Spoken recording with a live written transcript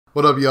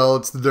What up, y'all?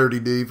 It's the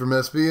Dirty D from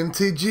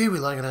Mtg. We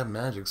like to have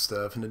magic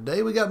stuff, and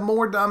today we got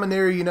more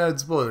Dominaria United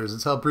spoilers.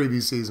 It's how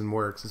previous season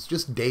works. It's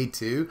just day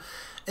 2,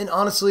 and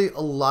honestly,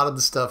 a lot of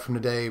the stuff from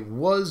today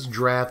was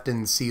draft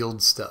and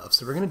sealed stuff,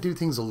 so we're going to do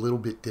things a little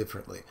bit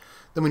differently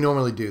than we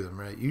normally do them,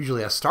 right?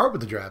 Usually I start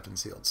with the draft and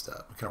sealed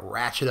stuff. We kind of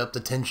ratchet up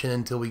the tension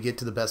until we get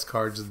to the best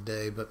cards of the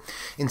day, but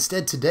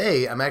instead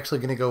today, I'm actually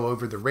going to go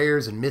over the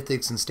rares and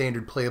mythics and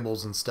standard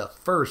playables and stuff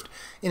first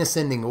in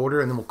ascending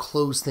order, and then we'll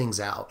close things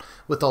out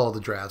with all the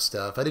draft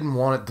stuff. I didn't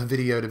want the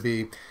video to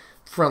be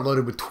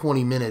front-loaded with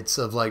 20 minutes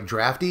of like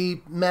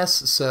drafty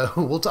mess, so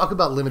we'll talk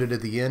about limited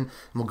at the end,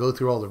 and we'll go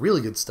through all the really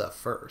good stuff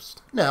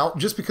first. Now,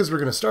 just because we're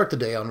going to start the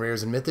day on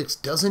rares and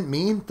mythics doesn't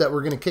mean that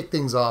we're going to kick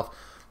things off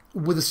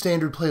with a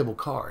standard playable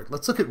card.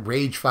 Let's look at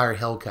Ragefire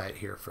Hellkite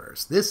here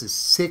first. This is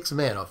 6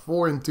 mana,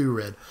 4 and 2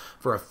 red,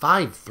 for a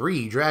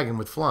 5/3 dragon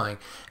with flying,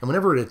 and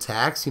whenever it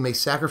attacks, you may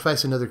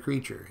sacrifice another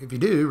creature. If you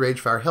do,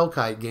 Ragefire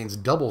Hellkite gains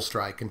double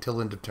strike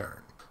until end of turn.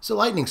 So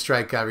Lightning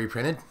Strike got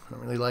reprinted. I don't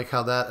really like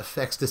how that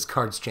affects this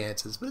card's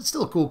chances, but it's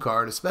still a cool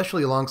card,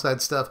 especially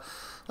alongside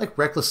stuff like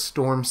Reckless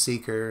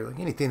Stormseeker, like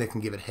anything that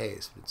can give it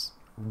haste. It's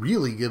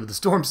really good with the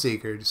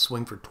Stormseeker. Just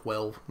swing for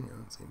 12. You know,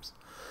 it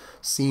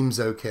seems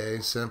okay.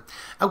 So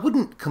I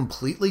wouldn't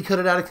completely cut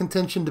it out of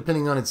contention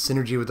depending on its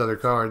synergy with other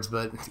cards,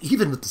 but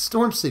even with the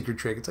Stormseeker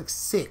trick, it's like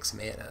 6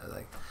 mana.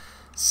 Like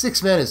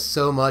 6 mana is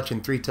so much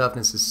and 3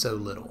 toughness is so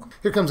little.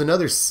 Here comes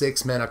another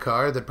 6 mana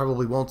card that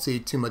probably won't see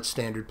too much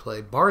standard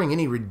play, barring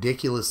any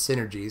ridiculous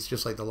synergies,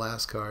 just like the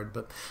last card,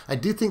 but I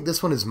do think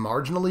this one is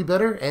marginally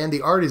better, and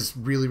the art is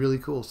really, really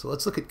cool. So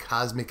let's look at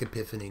Cosmic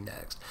Epiphany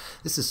next.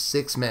 This is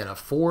 6 mana,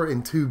 4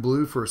 and 2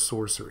 blue for a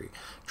sorcery.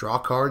 Draw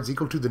cards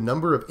equal to the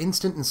number of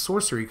instant and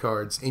sorcery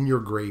cards in your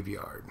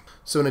graveyard.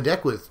 So in a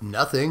deck with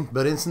nothing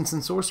but instants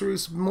and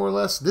sorceries, more or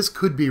less, this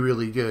could be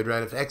really good,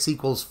 right? If X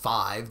equals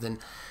 5, then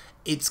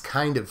it's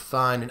kind of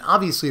fine, and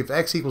obviously if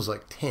X equals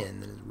like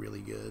 10, then it's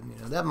really good.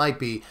 You know, that might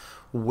be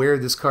where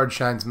this card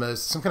shines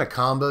most. Some kind of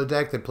combo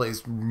deck that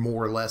plays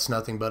more or less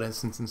nothing but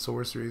instants and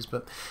sorceries,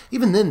 but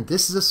even then,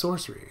 this is a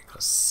sorcery. It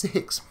costs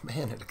 6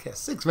 mana to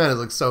cast. 6 mana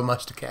looks so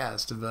much to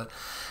cast, but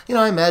you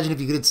know, I imagine if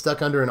you get it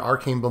stuck under an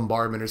Arcane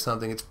Bombardment or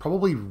something, it's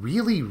probably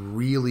really,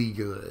 really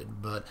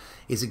good, but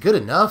is it good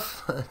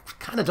enough?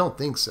 Kind of don't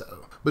think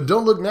so. But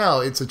don't look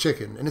now, it's a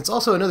chicken, and it's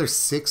also another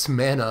 6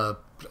 mana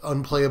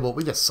unplayable.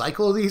 We just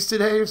cycle these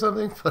today or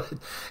something, but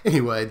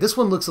anyway, this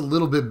one looks a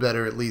little bit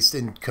better, at least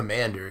in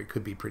Commander. It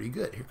could be pretty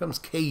good. Here comes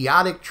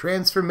Chaotic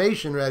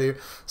Transformation right here.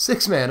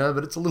 6 mana,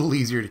 but it's a little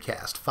easier to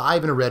cast.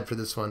 5 and a red for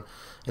this one,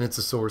 and it's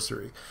a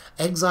sorcery.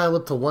 Exile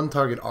up to 1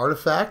 target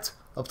artifact,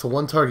 up to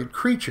 1 target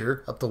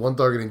creature, up to 1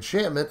 target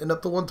enchantment, and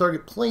up to 1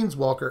 target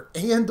planeswalker,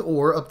 and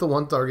or up to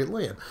 1 target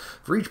land.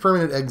 For each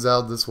permanent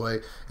exiled this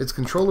way, its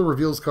controller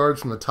reveals cards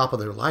from the top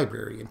of their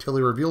library until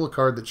they reveal a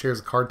card that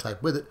shares a card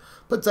type with it,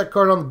 puts that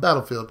card on the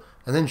battlefield,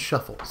 and then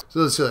shuffles.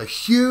 So it's a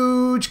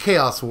huge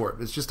Chaos Warp.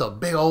 It's just a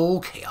big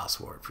old Chaos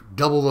Warp for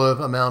double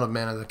the amount of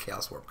mana that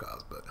Chaos Warp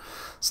costs. But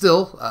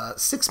still,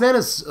 6 mana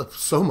is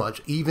so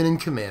much, even in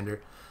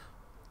Commander.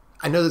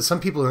 I know that some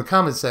people in the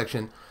comments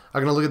section are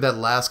going to look at that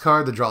last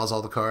card that draws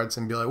all the cards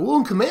and be like, well,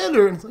 in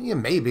Commander, and like, yeah,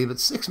 maybe, but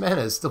 6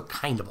 mana is still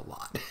kind of a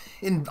lot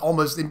in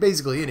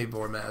basically any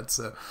format.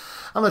 So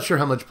I'm not sure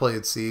how much play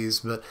it sees,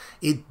 but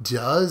it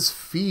does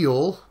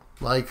feel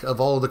like,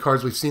 of all of the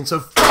cards we've seen so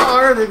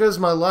far, there goes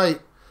my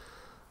light.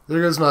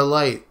 There goes my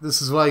light.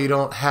 This is why you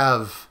don't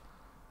have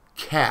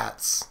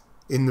cats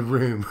in the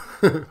room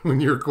when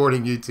you're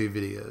recording YouTube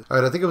videos. All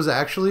right, I think I was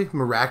actually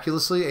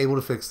miraculously able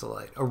to fix the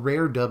light. A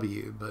rare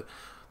W, but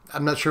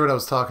I'm not sure what I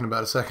was talking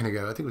about a second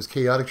ago. I think it was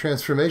Chaotic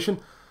Transformation.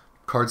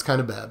 Card's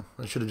kind of bad.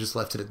 I should have just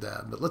left it at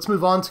that. But let's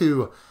move on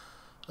to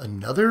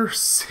another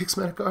 6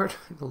 mana card.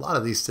 A lot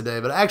of these today,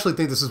 but I actually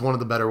think this is one of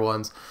the better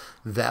ones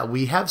that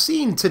we have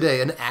seen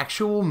today. An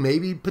actual,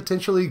 maybe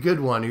potentially good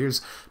one.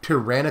 Here's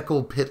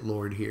Tyrannical Pit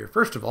Lord here.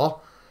 First of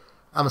all,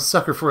 I'm a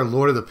sucker for a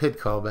Lord of the Pit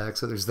callback,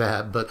 so there's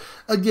that. But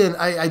again,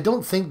 I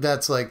don't think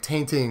that's like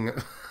tainting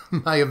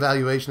my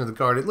evaluation of the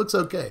card. It looks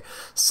okay.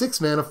 6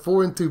 mana,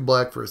 4 and 2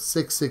 black for a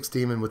 6/6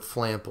 demon with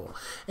Flample.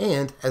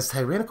 And as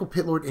Tyrannical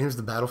Pitlord enters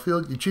the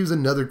battlefield, you choose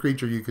another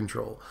creature you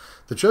control.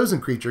 The chosen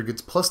creature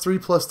gets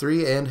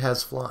 +3/+3 and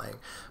has flying.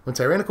 When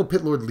Tyrannical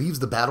Pitlord leaves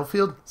the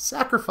battlefield,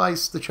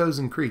 sacrifice the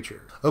chosen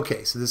creature.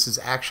 Okay, so this is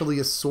actually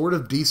a sort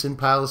of decent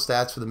pile of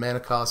stats for the mana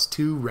cost,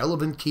 2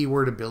 relevant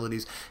keyword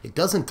abilities. It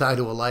doesn't tie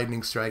to a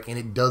lightning strike, and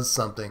it does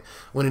something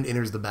when it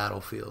enters the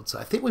battlefield. So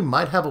I think we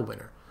might have a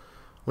winner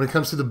when it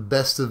comes to the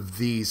best of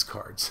these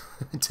cards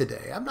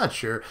today. I'm not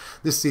sure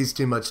this sees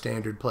too much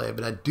standard play,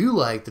 but I do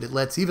like that it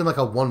lets even like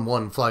a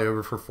 1/1 fly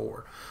over for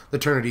 4, the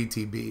turn at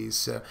ETBs.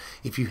 So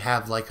if you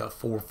have like a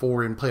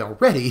 4/4 in play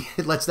already,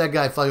 it lets that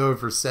guy fly over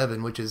for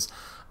 7, which is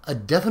a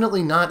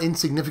definitely not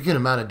insignificant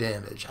amount of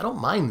damage. I don't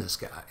mind this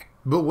guy.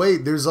 But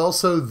wait, there's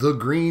also the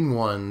green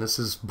one. This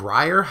is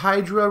Briar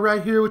Hydra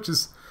right here, which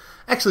is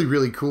Actually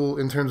really cool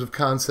in terms of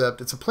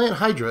concept. It's a plant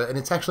Hydra, and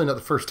it's actually not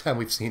the first time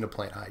we've seen a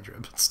plant Hydra,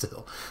 but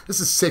still. This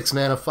is 6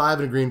 mana, 5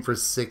 and a green for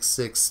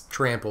 6/6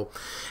 trample,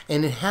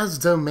 and it has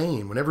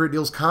Domain. Whenever it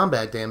deals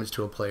combat damage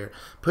to a player,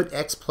 put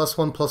X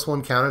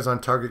 +1/+1 counters on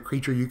target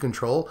creature you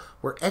control,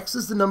 where X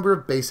is the number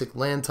of basic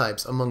land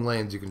types among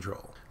lands you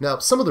control. Now,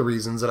 some of the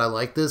reasons that I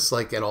like this,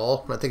 like at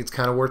all, and I think it's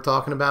kind of worth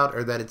talking about,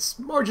 are that it's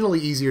marginally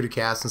easier to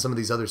cast than some of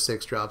these other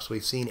 6-drops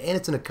we've seen, and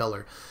it's in a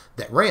color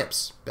that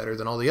ramps better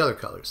than all the other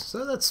colors.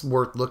 So that's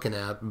worth looking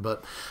at,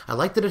 but I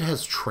like that it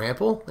has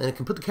Trample, and it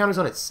can put the counters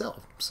on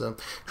itself. So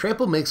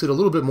Trample makes it a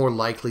little bit more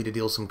likely to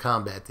deal some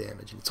combat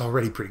damage, and it's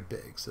already pretty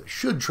big, so it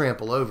should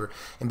trample over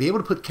and be able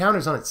to put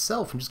counters on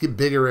itself and just get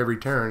bigger every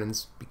turn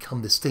and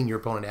become this thing your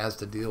opponent has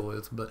to deal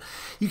with. But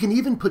you can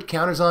even put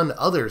counters on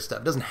other stuff.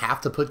 It doesn't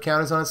have to put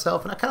counters on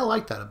itself, and I kind of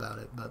like that about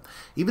it. But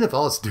even if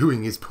all it's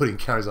doing is putting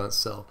counters on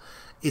itself,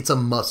 it's a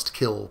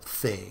must-kill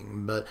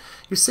thing. But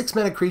your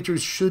 6-mana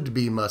creatures should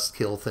be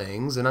must-kill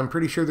things, and I'm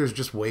pretty sure there's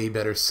just way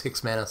better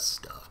 6-mana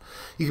stuff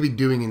you could be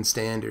doing in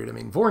Standard. I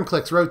mean,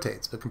 Vorinclex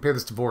rotates, but compare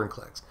this to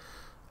Vorinclex.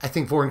 I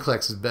think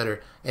Vorinclex is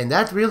better, and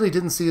that really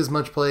didn't see as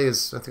much play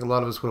as I think a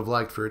lot of us would have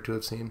liked for it to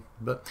have seen.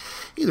 But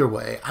either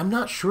way, I'm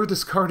not sure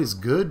this card is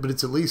good, but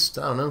it's at least,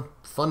 I don't know,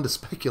 fun to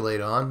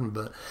speculate on.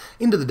 But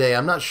end of the day,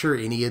 I'm not sure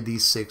any of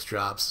these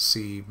 6-drops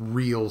see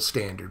real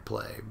Standard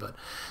play, but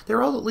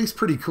they're all at least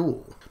pretty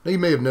cool. Now, you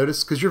may have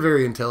noticed, because you're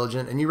very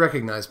intelligent and you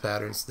recognize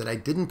patterns, that I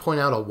didn't point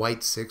out a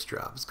white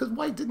 6-drop. It's because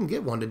white didn't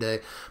get one today,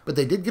 but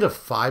they did get a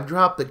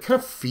 5-drop that kind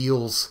of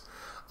feels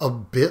a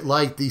bit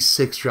like these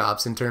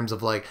 6-drops in terms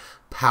of like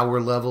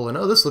power level and,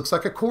 oh, this looks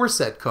like a core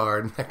set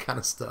card and that kind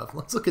of stuff.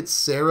 Let's look at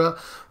Sarah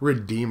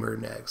Redeemer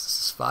next.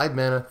 This is 5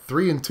 mana,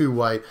 3 and 2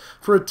 white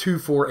for a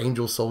 2/4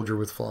 Angel Soldier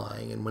with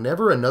flying. And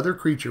whenever another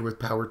creature with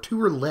power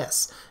 2 or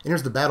less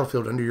enters the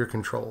battlefield under your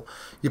control,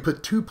 you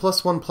put 2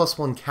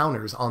 +1/+1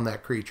 counters on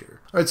that creature.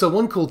 Alright, so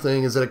one cool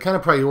thing is that it kind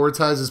of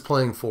prioritizes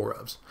playing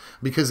 4-ofs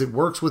because it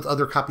works with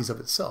other copies of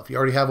itself. You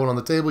already have one on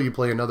the table, you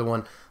play another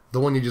one, the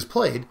one you just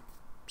played,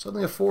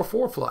 suddenly a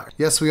 4/4 flyer.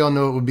 Yes, we all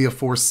know it would be a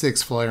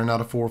 4/6 flyer,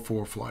 not a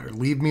 4/4 flyer.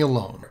 Leave me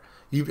alone.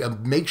 You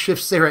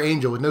makeshift Sarah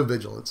Angel with no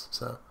vigilance,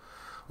 so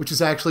which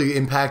is actually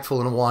impactful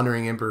in a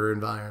Wandering Emperor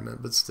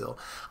environment, but still.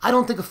 I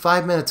don't think a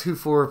 5-mana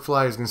 2/4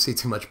 flyer is going to see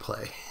too much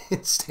play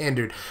in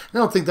Standard. I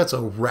don't think that's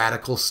a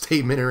radical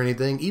statement or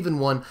anything, even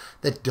one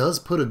that does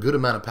put a good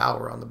amount of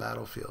power on the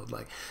battlefield.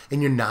 Like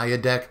in your Naya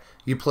deck,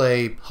 you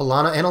play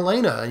Halana and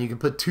Elena, and you can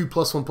put 2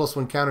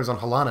 +1/+1 counters on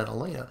Halana and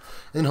Elena.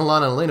 And then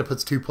Halana and Elena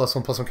puts 2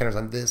 +1/+1 counters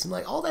on this. And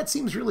like all that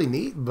seems really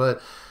neat,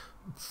 but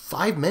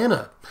 5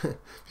 mana. If you're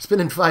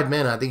spending 5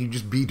 mana, I think you'd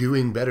just be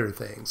doing better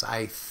things,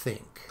 I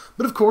think.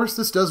 But of course,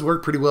 this does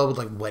work pretty well with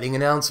like Wedding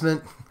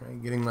Announcement.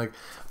 Right? Getting like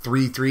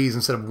 3 3s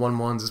instead of 1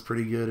 1s is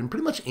pretty good. And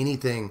pretty much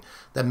anything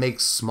that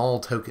makes small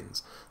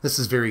tokens, this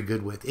is very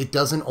good with. It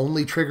doesn't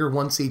only trigger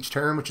once each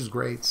turn, which is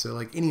great. So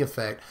like any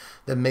effect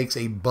that makes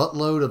a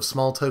buttload of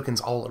small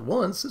tokens all at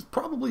once is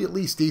probably at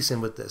least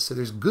decent with this. So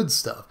there's good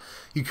stuff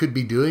you could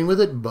be doing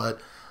with it, but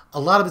a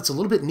lot of it's a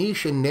little bit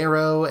niche and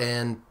narrow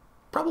and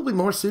probably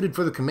more suited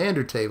for the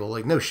commander table.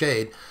 Like, no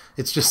shade.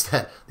 It's just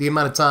that the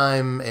amount of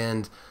time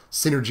and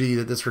synergy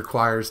that this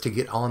requires to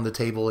get on the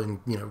table and,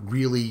 you know,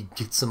 really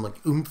get some like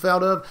oomph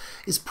out of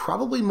is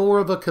probably more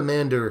of a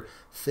commander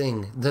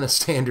thing than a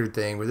Standard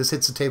thing, where this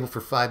hits the table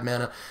for 5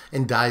 mana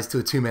and dies to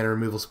a 2-mana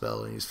removal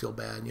spell and you just feel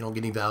bad and you don't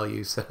get any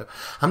value. So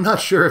I'm not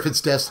sure if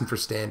it's destined for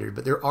Standard,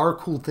 but there are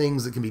cool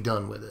things that can be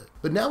done with it.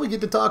 But now we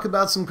get to talk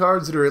about some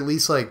cards that are at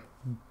least like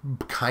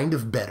kind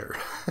of better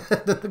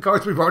than the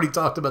cards we've already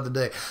talked about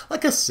today.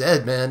 Like I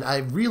said, man, I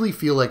really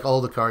feel like all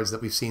the cards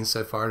that we've seen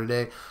so far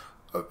today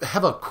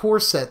have a core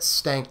set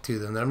stank to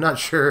them that I'm not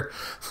sure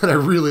that I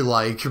really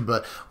like,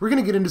 but we're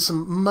going to get into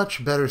some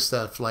much better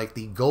stuff like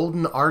the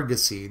Golden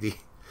Argosy,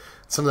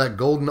 some of that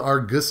Golden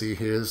Argosy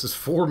here. This is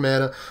 4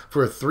 mana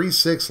for a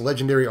 3/6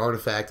 legendary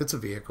artifact. It's a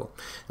vehicle.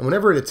 And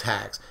whenever it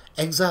attacks,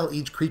 exile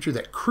each creature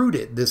that crewed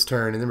it this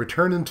turn and then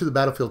return them to the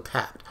battlefield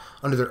tapped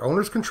under their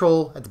owner's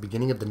control at the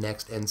beginning of the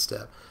next end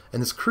step.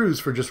 And this crews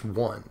for just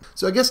 1.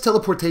 So I guess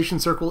Teleportation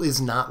Circle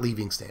is not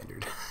leaving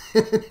Standard.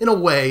 In a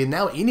way, and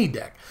now any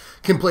deck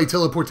can play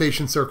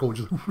Teleportation Circle, which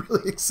is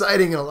really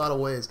exciting in a lot of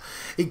ways.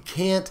 It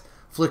can't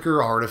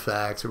flicker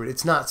artifacts, or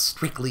it's not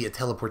strictly a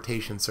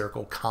Teleportation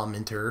Circle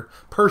commenter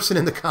person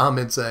in the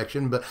comment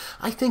section, but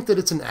I think that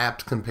it's an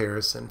apt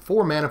comparison.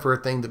 4 mana for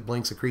a thing that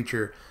blinks a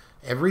creature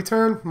every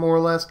turn, more or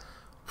less.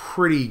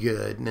 Pretty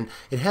good, and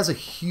it has a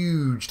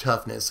huge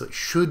toughness, so it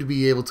should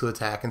be able to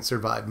attack and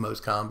survive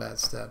most combat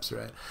steps,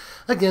 right?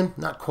 Again,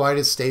 not quite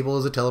as stable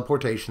as a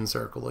Teleportation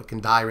Circle. It can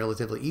die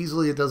relatively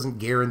easily. It doesn't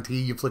guarantee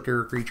you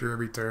flicker a creature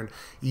every turn.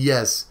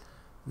 Yes,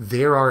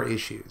 there are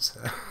issues.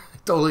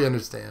 Totally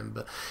understand,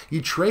 but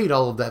you trade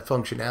all of that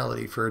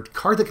functionality for a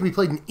card that can be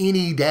played in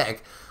any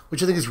deck,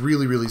 which I think is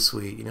really, really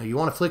sweet. You know, you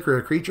want to flicker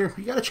a creature,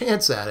 you got a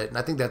chance at it, and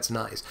I think that's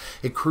nice.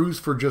 It crews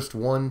for just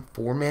one.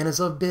 4 mana is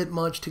a bit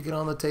much to get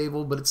on the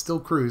table, but it still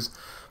crews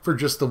for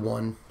just the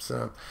one.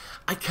 So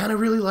I kind of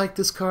really like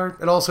this card.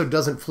 It also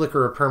doesn't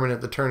flicker a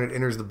permanent the turn it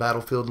enters the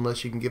battlefield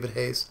unless you can give it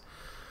haste,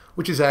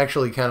 which is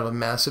actually kind of a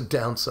massive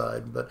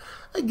downside. But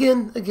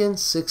again,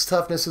 6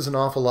 toughness is an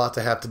awful lot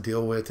to have to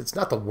deal with. It's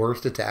not the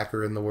worst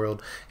attacker in the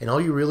world, and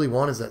all you really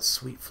want is that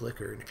sweet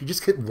flicker. And if you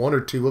just get 1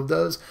 or 2 of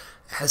those,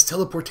 as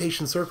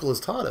Teleportation Circle has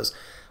taught us,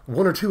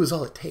 1 or 2 is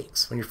all it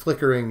takes when you're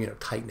flickering, you know,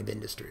 Titan of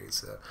Industries.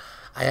 So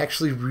I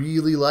actually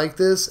really like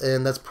this,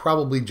 and that's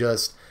probably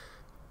just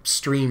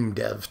stream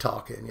dev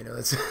talking. You know,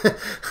 it's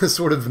a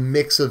sort of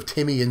mix of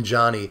Timmy and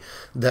Johnny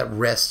that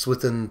rests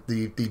within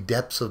the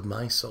depths of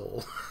my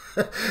soul.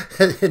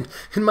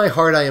 In my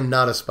heart, I am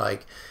not a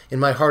Spike. In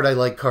my heart, I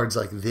like cards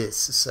like this.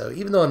 So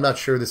even though I'm not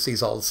sure this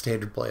sees all the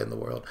standard play in the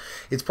world,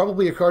 it's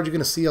probably a card you're going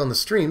to see on the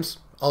streams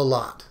a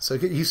lot. So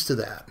get used to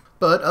that.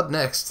 But up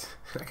next,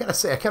 I gotta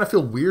say, I kind of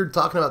feel weird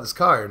talking about this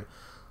card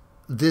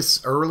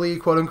this early,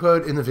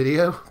 quote-unquote, in the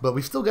video, but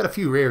we've still got a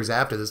few rares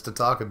after this to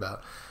talk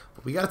about.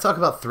 But we got to talk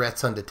about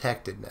Threats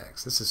Undetected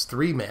next. This is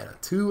 3 mana,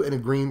 2 and a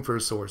green for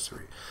a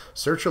sorcery.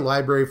 Search your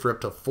library for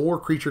up to 4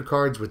 creature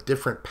cards with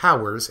different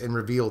powers and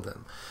reveal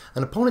them.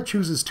 An opponent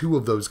chooses 2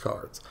 of those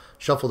cards.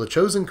 Shuffle the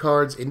chosen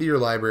cards into your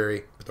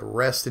library, put the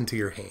rest into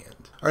your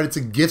hand. Alright, it's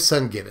a Gifts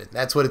Ungiven.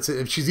 That's what it's.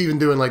 She's even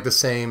doing like the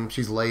same.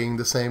 She's laying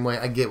the same way.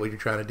 I get what you're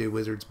trying to do,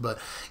 Wizards, but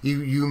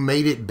you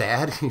made it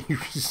bad.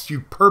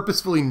 You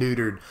purposefully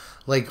neutered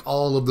like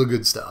all of the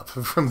good stuff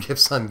from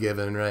Gifts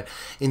Ungiven, right?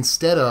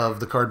 Instead of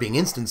the card being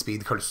instant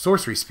speed, the card is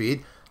sorcery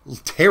speed.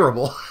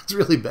 Terrible. It's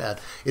really bad.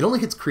 It only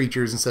hits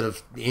creatures instead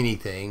of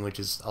anything,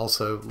 which is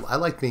also, I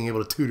like being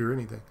able to tutor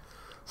anything.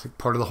 It's like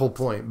part of the whole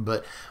point.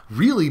 But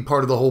really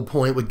part of the whole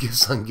point with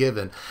Gifts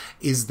Ungiven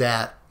is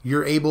that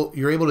you're able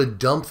to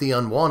dump the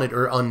unwanted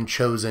or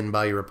unchosen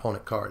by your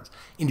opponent cards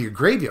into your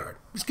graveyard.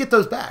 Just get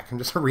those back and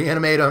just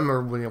reanimate them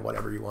or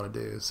whatever you want to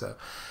do. So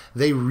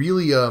they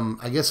really,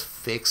 I guess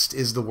fixed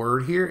is the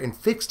word here. And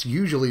fixed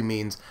usually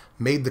means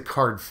made the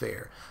card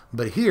fair.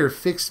 But here,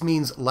 fixed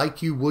means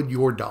like you would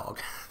your dog.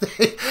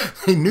 They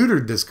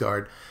neutered this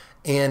card.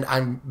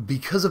 And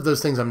because of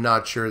those things, I'm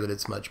not sure that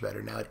it's much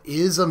better. Now, it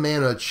is a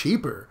mana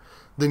cheaper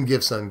than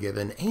Gifts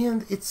Ungiven,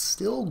 and it's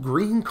still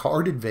green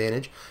card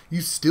advantage.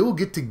 You still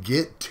get to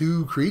get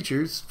 2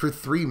 creatures for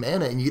 3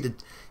 mana, and you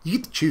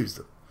get to choose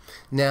them.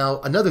 Now,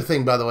 another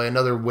thing, by the way,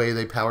 another way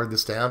they powered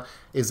this down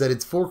is that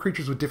it's 4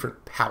 creatures with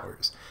different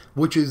powers,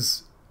 which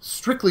is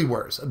strictly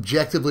worse,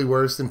 objectively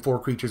worse than 4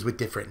 creatures with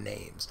different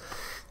names.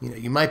 You know,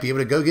 you might be able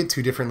to go get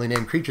 2 differently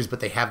named creatures, but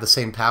they have the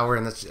same power,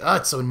 and that's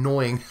it's so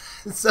annoying.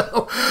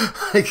 So,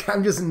 like,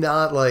 I'm just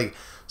not like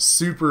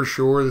super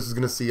sure this is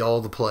going to see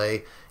all the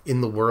play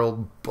in the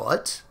world,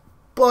 but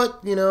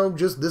you know,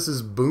 just this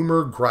is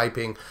Boomer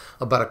griping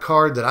about a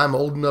card that I'm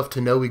old enough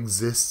to know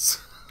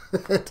exists.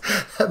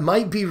 That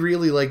might be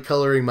really like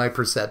coloring my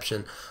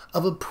perception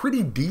of a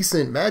pretty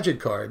decent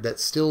Magic card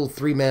that's still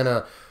 3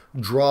 mana,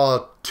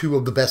 draw 2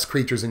 of the best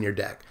creatures in your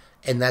deck,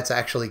 and that's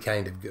actually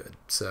kind of good.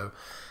 So,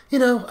 you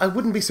know, I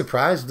wouldn't be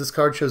surprised if this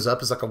card shows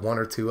up as like a 1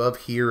 or 2 of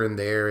here and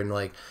there in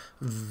like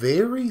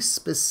very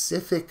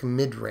specific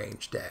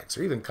mid-range decks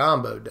or even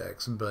combo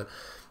decks. But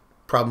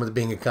problem with it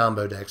being a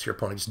combo deck, your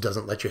opponent just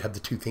doesn't let you have the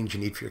 2 things you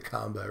need for your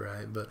combo,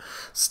 right? But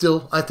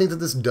still, I think that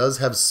this does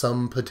have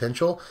some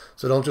potential,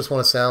 so don't just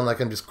want to sound like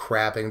I'm just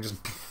crapping, just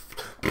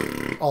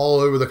all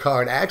over the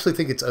card. I actually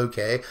think it's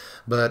okay,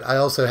 but I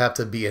also have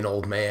to be an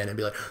old man and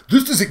be like,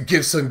 this isn't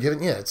Gifts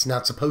Ungiven. Yeah, it's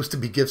not supposed to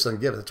be Gifts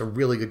Ungiven. It's a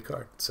really good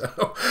card.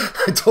 So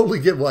I totally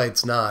get why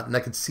it's not, and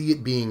I could see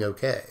it being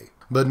okay.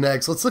 But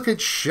next, let's look at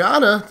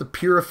Shanna, the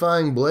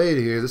Purifying Blade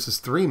here. This is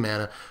 3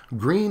 mana,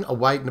 green, a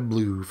white, and a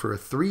blue for a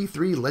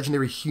 3/3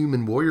 legendary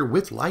human warrior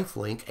with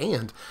lifelink,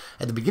 and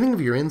at the beginning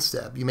of your end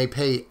step, you may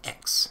pay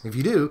X. If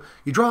you do,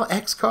 you draw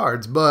X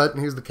cards, but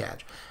here's the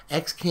catch.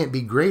 X can't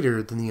be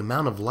greater than the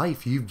amount of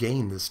life you've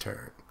gained this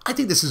turn. I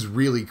think this is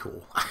really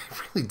cool. I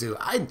really do.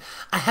 I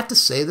have to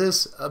say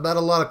this about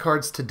a lot of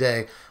cards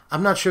today.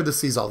 I'm not sure this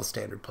sees all the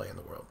standard play in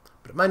the world,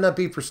 but it might not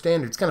be for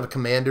standard. It's kind of a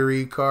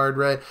commander-y card,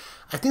 right?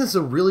 I think this is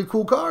a really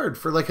cool card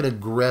for like an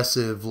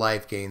aggressive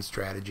life gain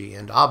strategy,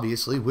 and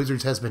obviously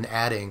Wizards has been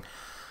adding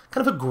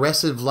kind of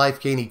aggressive life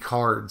gainy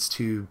cards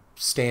to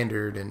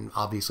standard and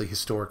obviously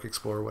historic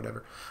explorer,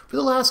 whatever. For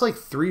the last like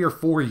 3 or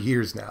 4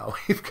 years now,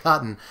 we've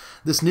gotten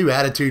this new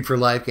attitude for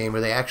life gain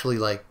where they actually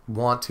like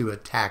want to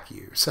attack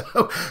you.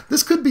 So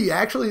this could be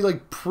actually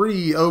like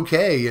pretty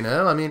okay, you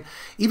know? I mean,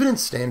 even in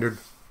standard,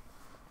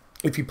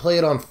 if you play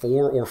it on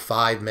 4 or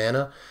 5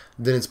 mana,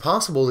 then it's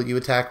possible that you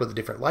attack with a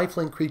different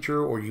lifelink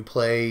creature, or you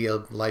play a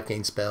life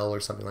gain spell or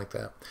something like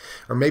that.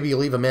 Or maybe you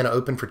leave a mana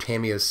open for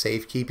Tamiyo's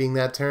safekeeping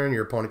that turn,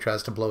 your opponent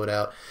tries to blow it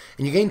out,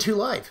 and you gain 2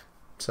 life.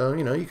 So,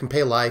 you know, you can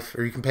pay life,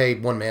 or you can pay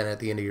 1 mana at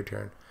the end of your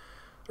turn.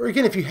 Or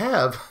again, if you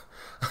have,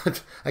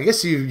 I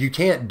guess you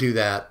can't do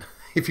that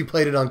if you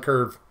played it on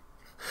curve.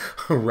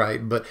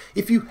 Right, but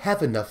if you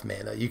have enough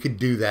mana, you could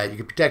do that. You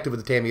could protect it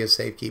with the Tamiya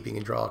Safekeeping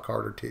and draw a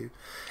card or two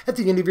at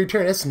the end of your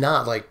turn. It's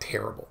not, like,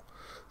 terrible.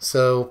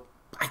 So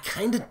I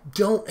kind of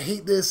don't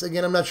hate this.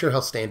 Again, I'm not sure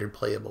how standard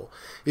playable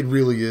it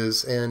really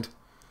is, and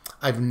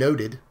I've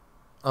noted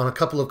on a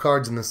couple of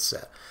cards in this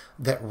set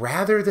that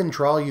rather than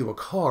draw you a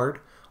card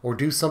or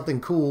do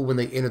something cool when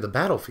they enter the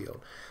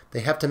battlefield, they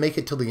have to make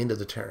it till the end of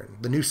the turn.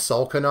 The new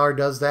Sulkanar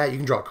does that. You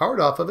can draw a card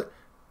off of it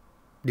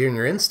during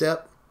your end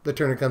step. The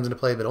turn it comes into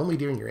play, but only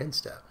during your end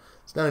step.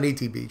 It's not an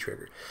ATB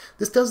trigger.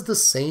 This does the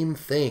same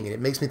thing, and it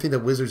makes me think that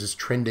Wizards is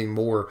trending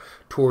more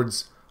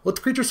towards, well,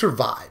 the creature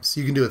survives.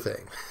 You can do a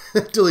thing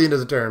till the end of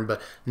the turn,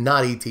 but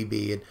not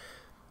ETB. And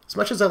as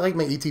much as I like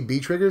my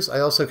ETB triggers,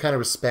 I also kind of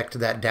respect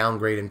that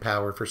downgrade in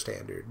power for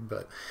standard.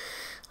 But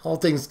all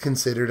things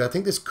considered, I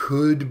think this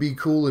could be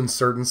cool in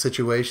certain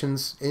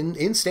situations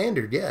in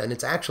standard, yeah. And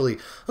it's actually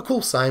a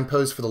cool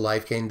signpost for the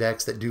life gain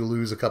decks that do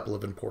lose a couple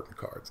of important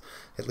cards.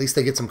 At least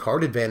they get some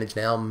card advantage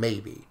now,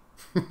 maybe.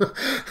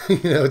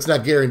 It's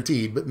not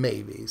guaranteed, but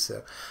maybe.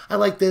 So I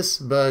like this,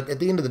 but at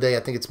the end of the day, I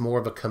think it's more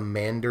of a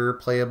commander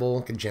playable,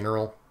 like a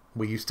general.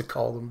 We used to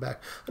call them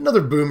back.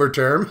 Another boomer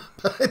term,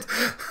 but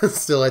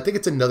still, I think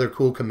it's another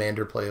cool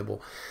commander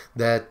playable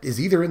that is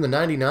either in the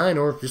 99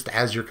 or just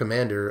as your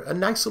commander, a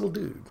nice little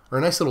dude. Or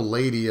a nice little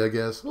lady, I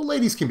guess. Well,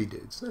 ladies can be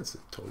dudes. That's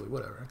totally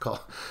whatever. I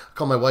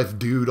call my wife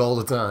dude all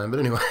the time. But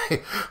anyway,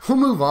 we'll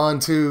move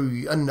on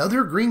to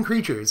another green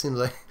creature. It seems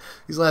like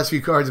these last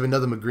few cards have been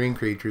nothing but green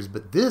creatures,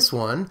 but this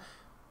one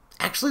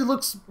actually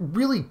looks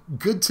really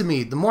good to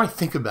me the more I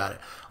think about it.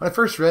 When I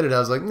first read it, I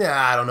was like, nah,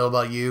 I don't know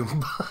about you.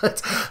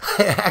 But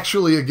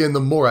actually, again,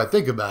 the more I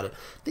think about it,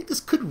 I think this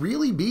could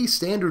really be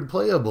standard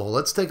playable.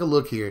 Let's take a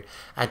look here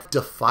at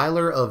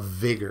Defiler of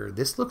Vigor.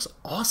 This looks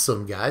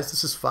awesome, guys.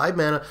 This is 5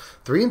 mana,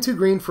 3 and 2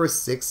 green for a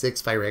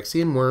 6/6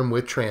 Phyrexian worm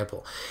with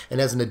trample.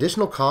 And as an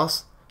additional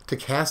cost to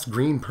cast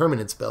green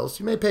permanent spells,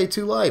 you may pay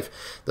 2 life.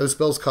 Those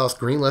spells cost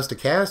green less to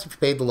cast if you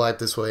paid the life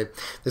this way.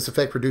 This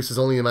effect reduces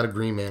only the amount of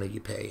green mana you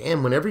pay.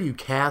 And whenever you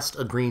cast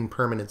a green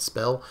permanent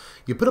spell,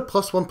 you put a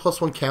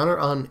 +1/+1 counter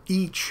on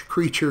each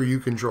creature you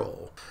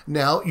control.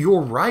 Now,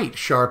 you're right,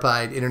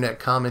 sharp-eyed internet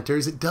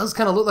commenters. It does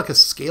kind of look like a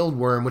scaled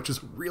worm, which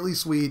is really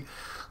sweet.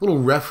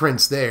 Little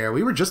reference there.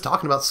 We were just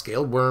talking about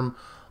scaled worm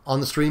on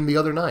the stream the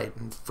other night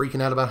and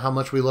freaking out about how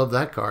much we love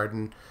that card.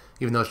 And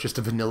even though it's just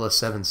a vanilla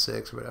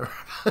 7/6 or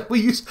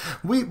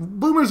whatever.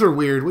 Boomers are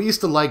weird. We used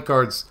to like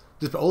cards.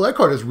 Just, oh, that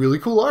card has really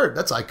cool art.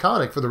 That's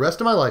iconic for the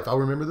rest of my life. I'll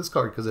remember this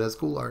card because it has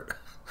cool art.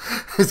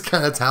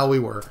 That's how we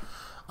were.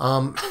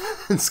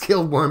 And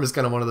Scaled Worm is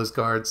kind of one of those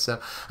cards. So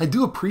I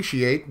do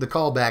appreciate the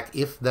callback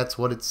if that's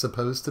what it's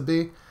supposed to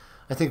be.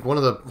 I think one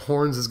of the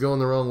horns is going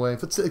the wrong way.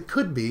 It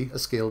could be a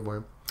Scaled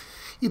Worm.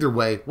 Either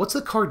way, what's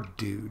the card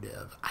do,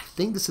 Dev? I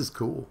think this is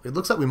cool. It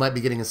looks like we might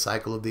be getting a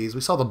cycle of these.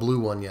 We saw the blue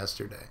one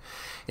yesterday.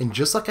 And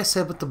just like I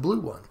said with the blue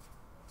one,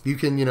 you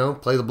can,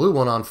 play the blue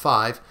one on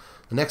 5,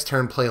 the next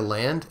turn play a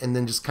land, and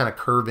then just kind of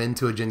curve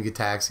into a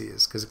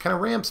Jin-Gitaxias, because it kind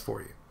of ramps for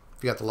you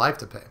if you got the life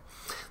to pay.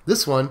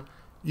 This one,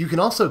 you can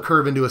also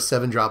curve into a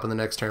 7-drop in the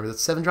next turn, but that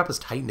 7-drop is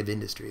Titan of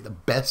Industry, the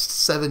best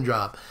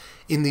 7-drop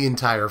in the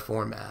entire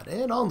format.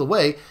 And on the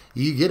way,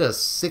 you get a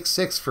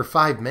 6/6 for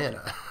 5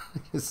 mana.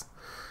 It's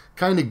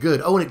kind of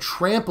good. Oh, and it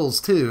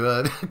tramples too.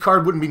 The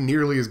card wouldn't be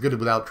nearly as good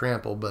without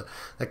trample, but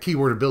that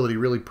keyword ability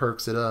really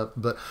perks it up.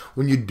 But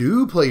when you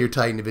do play your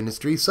Titan of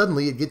Industry,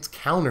 suddenly it gets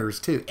counters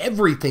too.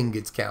 Everything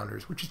gets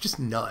counters, which is just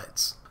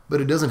nuts. But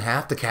it doesn't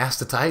have to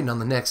cast a Titan on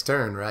the next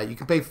turn, right? You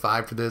can pay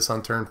 5 for this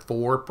on turn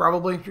 4,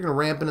 probably. You're going to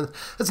ramp into...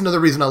 That's another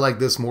reason I like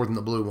this more than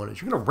the blue one,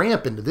 is you're going to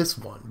ramp into this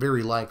one,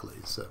 very likely.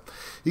 So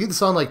you get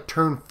this on like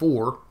turn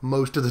 4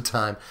 most of the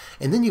time,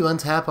 and then you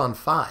untap on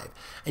 5.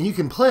 And you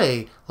can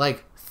play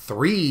like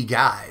 3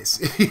 guys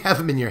if you have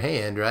them in your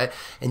hand, right?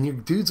 And your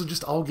dudes will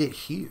just all get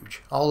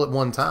huge all at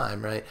one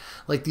time, right?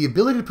 Like the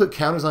ability to put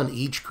counters on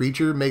each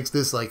creature makes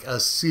this like a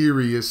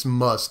serious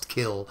must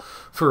kill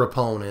for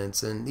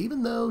opponents. And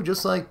even though,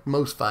 just like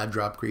most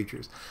 5-drop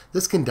creatures,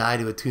 this can die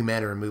to a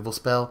 2-mana removal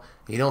spell,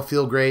 you don't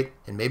feel great,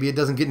 and maybe it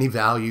doesn't get any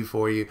value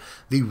for you,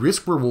 the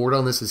risk reward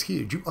on this is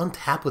huge. You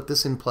untap with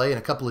this in play and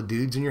a couple of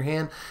dudes in your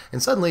hand,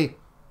 and suddenly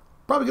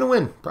probably gonna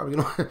win. Probably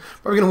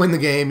gonna win the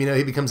game.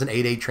 He becomes an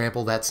 8/8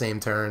 trample that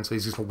same turn, so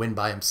he's just gonna win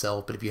by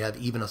himself. But if you have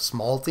even a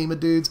small team of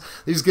dudes,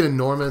 they just get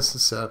enormous.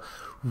 So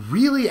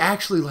really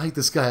actually like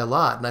this guy a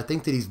lot, and I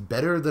think that he's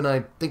better than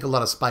I think a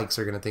lot of spikes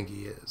are gonna think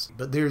he is.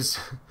 But there's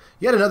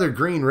yet another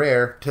green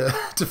rare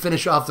to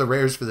finish off the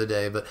rares for the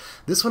day, but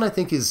this one I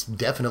think is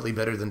definitely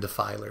better than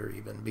Defiler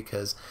even,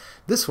 because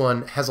this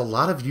one has a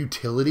lot of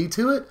utility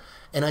to it,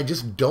 and I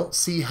just don't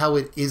see how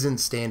it isn't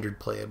standard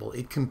playable.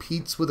 It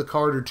competes with a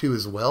card or two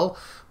as well,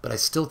 but I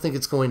still think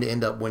it's going to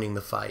end up winning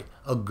the fight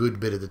a good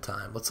bit of the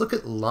time. Let's look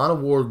at Lana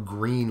War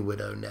Green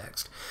Widow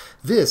next.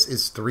 This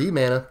is 3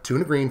 mana, 2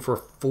 and a green for a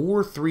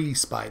 4/3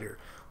 spider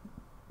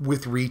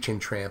with reach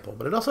and trample,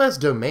 but it also has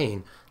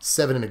domain,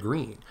 7 and a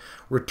green.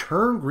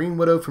 Return Green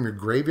Widow from your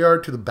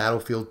graveyard to the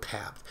battlefield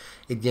tapped.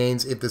 It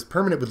gains, if this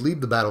permanent would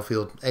leave the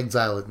battlefield,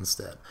 exile it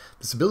instead.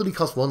 This ability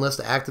costs 1 less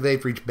to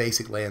activate for each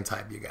basic land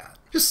type you got.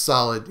 Just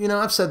solid. You know,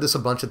 I've said this a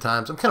bunch of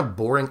times. I'm kind of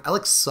boring. I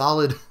like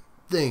solid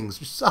things,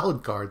 just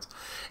solid cards.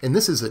 And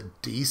this is a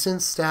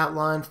decent stat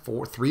line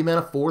for 3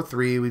 mana,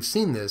 4/3. We've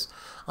seen this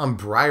on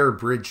Briar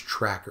Bridge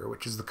Tracker,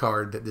 which is the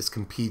card that this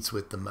competes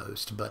with the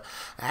most. But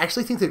I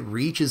actually think that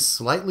reach is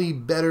slightly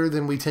better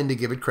than we tend to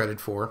give it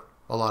credit for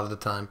a lot of the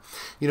time.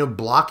 You know,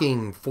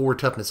 blocking 4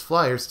 toughness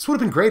flyers, this would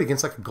have been great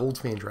against like a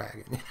Goldspan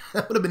Dragon.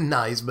 That would have been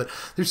nice, but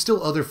there's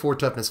still other 4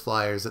 toughness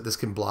flyers that this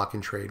can block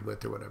and trade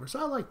with or whatever. So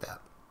I like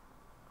that.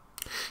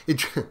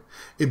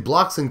 It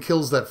blocks and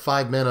kills that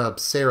 5 mana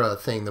Sarah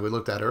thing that we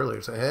looked at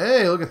earlier. So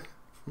hey, look at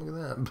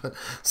that. But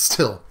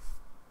still,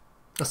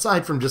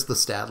 aside from just the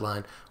stat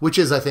line, which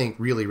is, I think,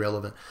 really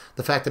relevant,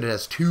 the fact that it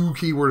has 2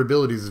 keyword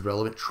abilities is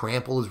relevant.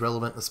 Trample is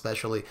relevant,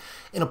 especially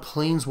in a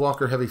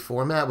Planeswalker-heavy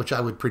format, which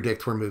I would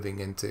predict we're moving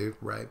into,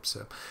 right?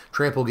 So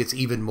Trample gets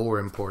even more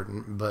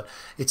important, but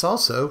it's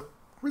also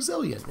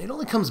resilient. It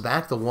only comes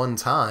back the 1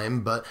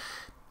 time, but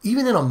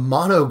even in a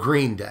mono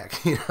green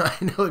deck, you know, I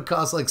know it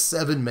costs like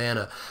 7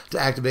 mana to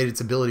activate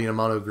its ability in a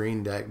mono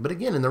green deck, but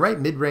again, in the right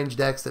mid-range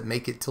decks that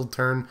make it till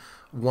turn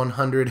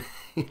 100,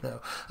 you know,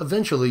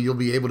 eventually you'll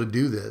be able to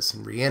do this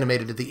and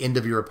reanimate it at the end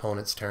of your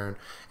opponent's turn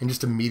and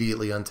just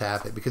immediately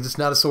untap it because it's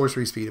not a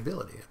sorcery speed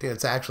ability. I think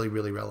that's actually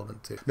really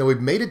relevant too. Now,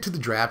 we've made it to the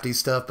drafty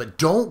stuff, but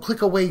don't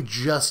click away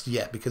just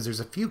yet because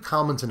there's a few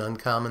commons and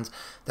uncommons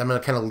that I'm going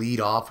to kind of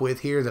lead off with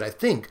here that I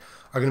think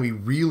are going to be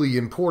really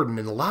important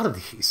in a lot of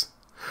these.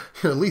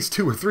 You know, at least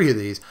 2 or 3 of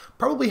these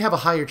probably have a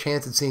higher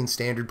chance of seeing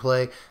standard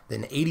play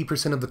than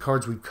 80% of the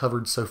cards we've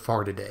covered so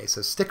far today,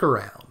 so stick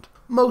around.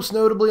 Most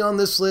notably on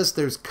this list,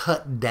 there's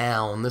Cut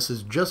Down. This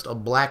is just a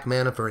black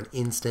mana for an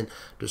instant.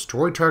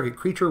 Destroy target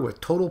creature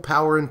with total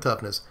power and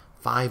toughness,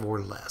 5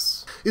 or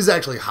less. This is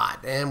actually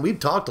hot, and we've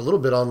talked a little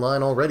bit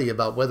online already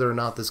about whether or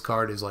not this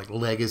card is like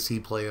legacy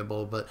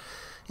playable, but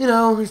you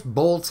know, there's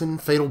bolts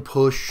and fatal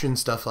push and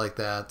stuff like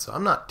that, so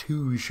I'm not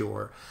too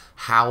sure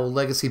how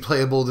legacy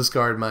playable this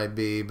card might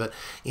be, but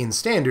in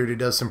standard it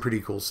does some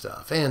pretty cool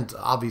stuff. And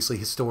obviously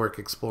historic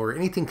explorer,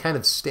 anything kind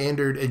of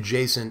standard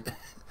adjacent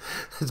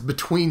it's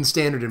between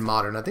standard and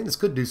modern. I think this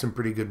could do some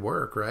pretty good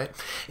work, right?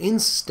 In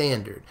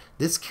standard,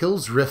 this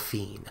kills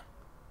Raffine.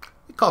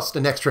 It costs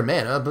an extra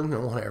mana, but you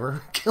know,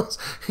 whatever. It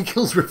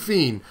kills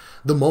Raffine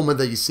the moment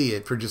that you see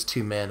it for just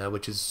 2 mana,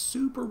 which is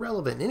super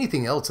relevant.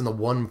 Anything else in the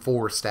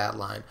 1/4 stat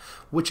line,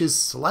 which is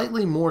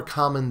slightly more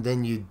common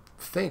than you'd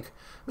think.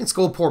 I mean,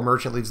 Skullport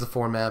Merchant leaves the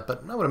format,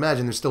 but I would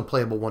imagine there's still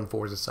playable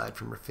 1/4s aside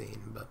from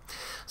Raffine. But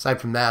aside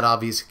from that,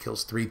 obviously it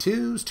kills 3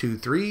 2s, 2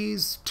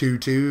 3s, 2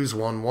 2s,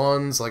 1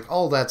 1s, like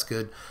all that's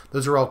good.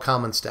 Those are all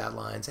common stat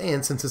lines.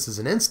 And since this is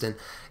an instant,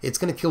 it's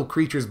going to kill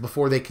creatures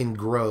before they can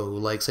grow,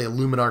 like say a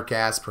Luminarch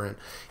Aspirant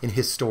in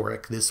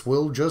Historic. This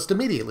will just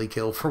immediately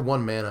kill for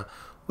 1 mana,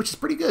 which is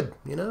pretty good,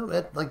 you know,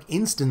 at like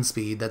instant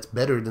speed. That's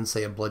better than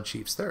say a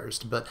Bloodchief's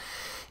Thirst. But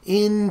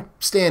in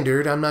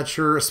standard, I'm not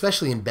sure,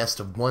 especially in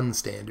best of 1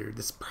 standard,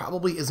 this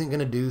probably isn't going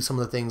to do some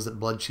of the things that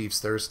Bloodchief's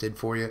Thirst did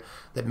for you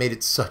that made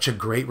it such a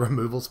great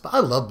removal spot. I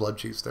love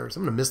Bloodchief's Thirst.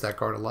 I'm going to miss that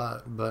card a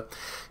lot. But,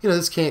 you know,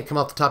 this can't come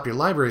off the top of your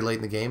library late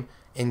in the game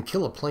and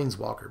kill a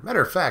Planeswalker.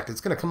 Matter of fact,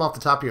 it's going to come off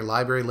the top of your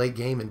library late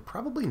game and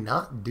probably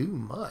not do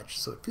much.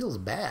 So it feels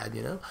bad,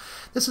 you know.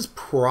 This is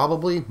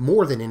probably,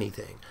 more than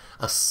anything,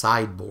 a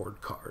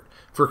sideboard card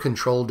for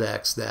control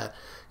decks that,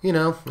 you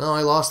know, oh,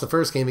 I lost the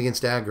first game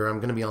against Aggro, I'm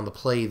going to be on the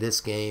play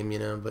this game, you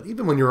know. But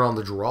even when you're on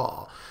the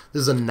draw,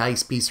 this is a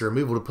nice piece of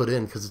removal to put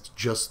in because it's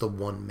just the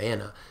 1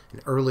 mana.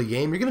 In early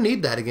game, you're going to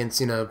need that against,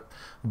 you know,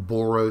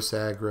 Boros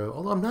aggro.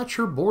 Although I'm not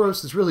sure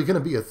Boros is really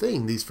going to be a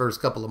thing these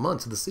first couple of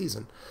months of the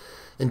season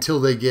until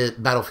they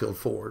get Battlefield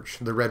Forge,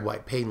 the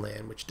red-white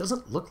Painland, which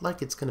doesn't look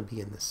like it's going to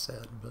be in this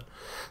set. But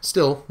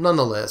still,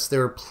 nonetheless,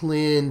 there are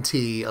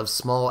plenty of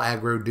small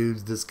aggro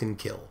dudes this can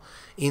kill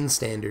in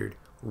standard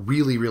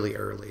really, really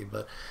early.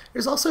 But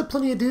there's also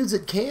plenty of dudes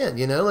that can,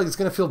 you know, like it's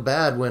going to feel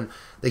bad when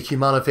they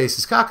Kumano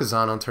faces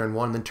Kakazan on turn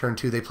 1, and then turn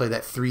 2 they play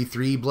that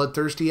 3/3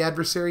 bloodthirsty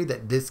adversary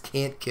that this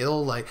can't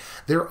kill. Like,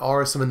 there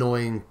are some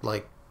annoying,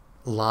 like,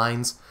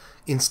 lines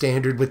in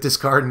standard with this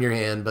card in your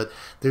hand, but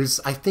there's,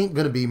 I think,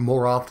 going to be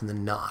more often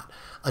than not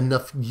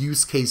enough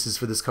use cases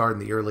for this card in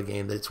the early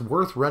game that it's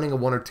worth running a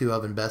 1 or 2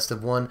 of in best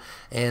of 1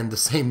 and the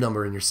same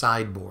number in your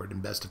sideboard in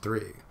best of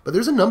 3. But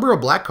there's a number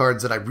of black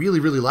cards that I really,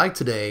 really like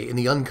today in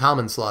the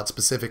uncommon slot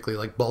specifically,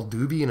 like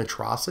Balduvi and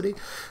Atrocity.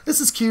 This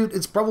is cute.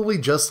 It's probably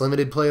just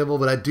limited playable,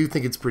 but I do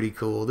think it's pretty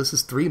cool. This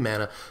is 3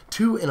 mana,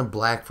 2 and a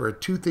black for a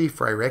 2/3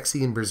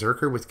 Phyrexian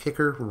Berserker with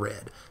kicker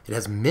red. It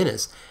has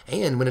Menace,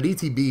 and when it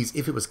ETBs,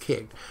 if it was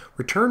kicked,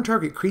 return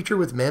target creature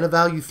with mana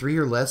value 3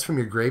 or less from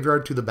your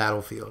graveyard to the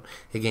battlefield.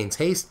 It gains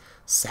haste,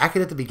 sack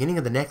it at the beginning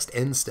of the next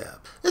end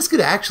step. This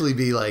could actually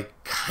be like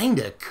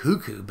kinda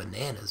cuckoo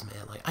bananas,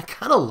 man. Like, I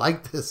kinda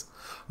like this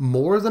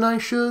more than I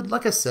should.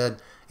 Like I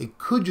said, it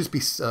could just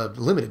be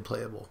limited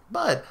playable,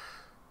 but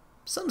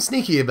something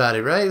sneaky about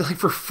it, right? Like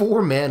for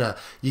 4 mana,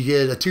 you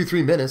get a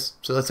 2/3 menace,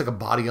 so that's like a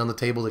body on the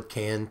table that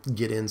can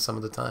get in some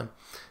of the time.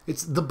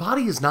 The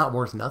body is not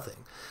worth nothing,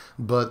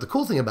 but the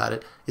cool thing about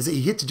it is that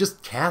you get to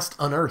just cast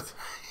Unearth.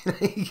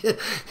 you get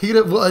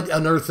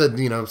Unearth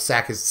that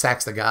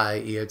sacks the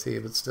guy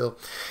EOT, but still,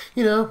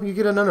 you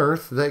get an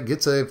Unearth that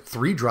gets a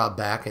 3-drop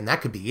back, and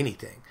that could be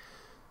anything.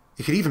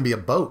 It could even be a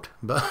boat,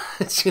 but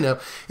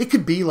it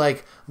could be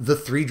like the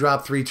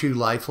 3-drop 3/2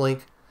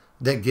 lifelink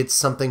that gets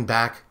something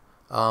back.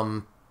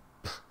 I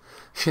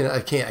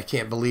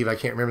can't believe I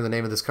can't remember the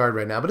name of this card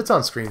right now, but it's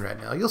on screen right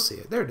now. You'll see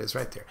it. There it is,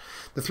 right there.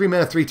 The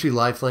 3-mana 3/2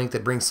 lifelink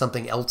that brings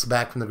something else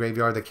back from the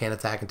graveyard that can't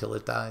attack until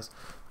it dies.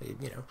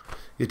 You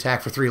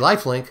attack for 3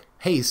 lifelink,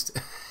 haste,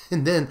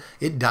 and then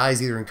it dies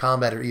either in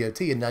combat or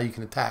EOT, and now you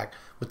can attack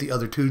with the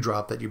other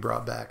 2-drop that you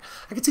brought back.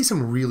 I could see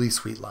some really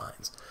sweet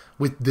lines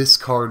with this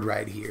card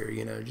right here,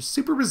 just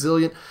super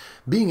resilient.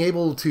 Being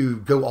able to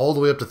go all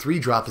the way up to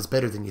 3-drop is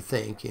better than you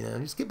think,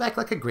 just get back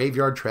like a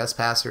graveyard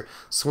trespasser,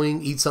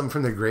 swing, eat something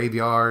from the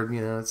graveyard,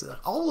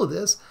 all of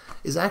this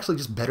is actually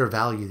just better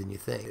value than you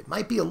think. It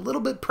might be a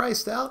little bit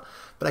priced out,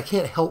 but I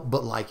can't help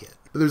but like it.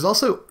 But there's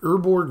also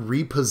Urborg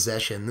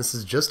Repossession. This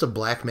is just a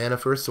black mana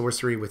for a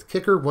sorcery with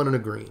kicker, 1 and a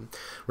green.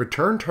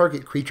 Return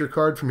target creature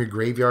card from your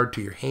graveyard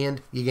to your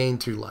hand. You gain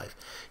 2 life.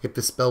 If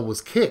the spell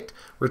was kicked,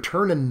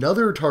 return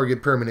another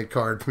target permanent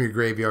card from your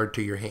graveyard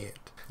to your hand.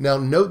 Now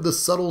note the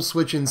subtle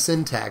switch in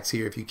syntax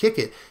here. If you kick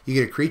it, you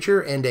get a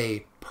creature and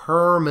a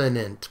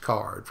permanent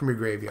card from your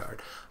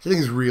graveyard, which I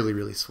think is really,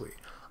 really sweet.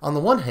 On the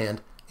one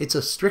hand, it's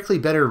a strictly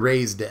better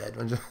Raise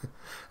Dead.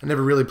 I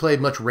never really played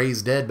much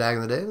Raise Dead back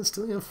in the day. It's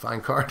still a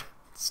fine card.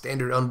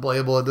 Standard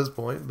unplayable at this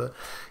point, but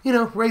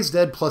Raise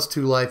Dead plus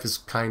 2 life is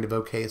kind of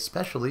okay,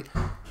 especially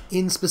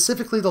in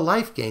specifically the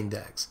life gain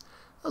decks.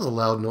 That was a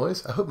loud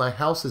noise. I hope my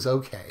house is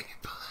okay,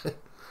 but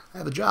I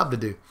have a job to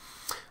do.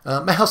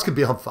 My house could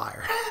be on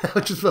fire.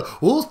 Let's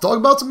talk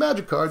about some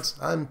Magic cards.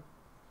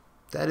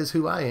 That is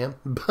who I am.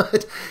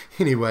 But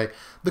anyway,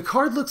 the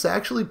card looks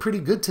actually pretty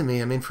good to me.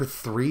 I mean, for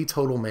 3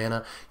 total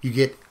mana, you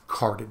get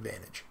card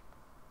advantage.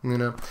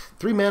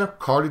 3 mana,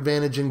 card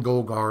advantage in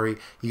Golgari.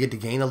 You get to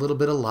gain a little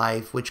bit of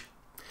life, which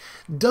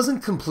doesn't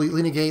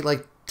completely negate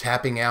like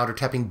tapping out or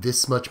tapping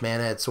this much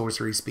mana at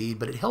sorcery speed,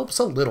 but it helps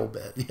a little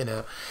bit,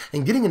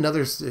 And getting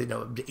another,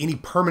 any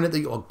permanent, a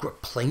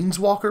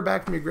planeswalker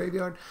back from your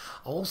graveyard,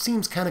 all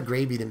seems kind of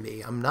gravy to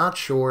me. I'm not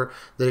sure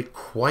that it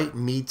quite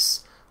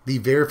meets the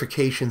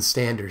verification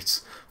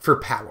standards for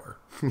power.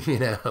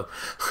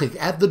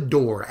 Like at the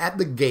door, at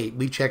the gate,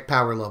 we check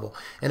power level,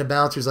 and a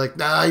bouncer's like,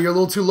 nah, you're a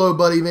little too low,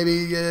 buddy,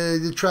 maybe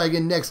try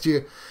again next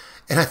year.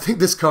 And I think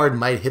this card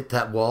might hit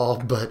that wall,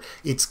 but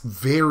it's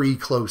very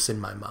close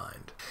in my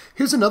mind.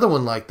 Here's another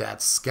one like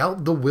that,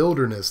 Scout the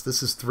Wilderness.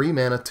 This is 3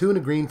 mana, 2 and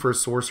a green for a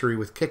sorcery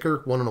with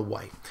kicker, 1 and a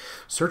white.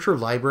 Search your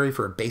library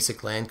for a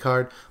basic land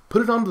card,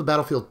 put it onto the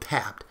battlefield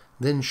tapped,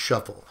 then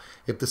shuffle.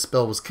 If the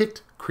spell was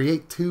kicked,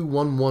 create 2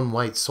 1/1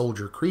 white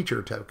soldier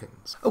creature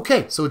tokens.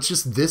 Okay, so it's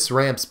just this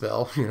ramp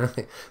spell.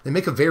 They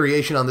make a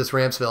variation on this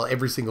ramp spell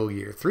every single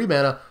year. 3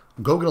 mana,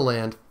 go get a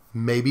land,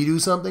 maybe do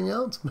something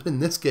else. But in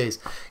this case,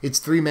 it's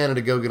 3 mana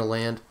to go get a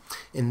land,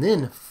 and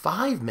then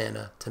 5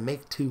 mana to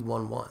make 2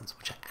 1/1s,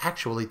 which I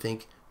actually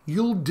think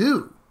you'll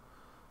do.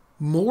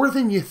 More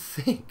than you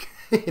think.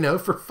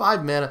 For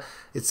 5 mana,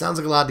 it sounds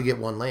like a lot to get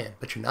 1 land,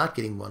 but you're not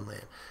getting 1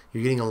 land.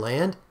 You're getting a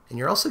land, and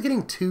you're also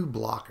getting 2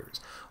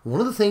 blockers. One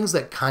of the things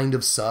that kind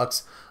of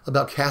sucks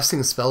about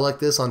casting a spell like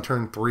this on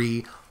turn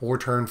 3 or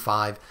turn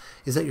 5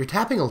 is that you're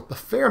tapping a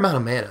fair amount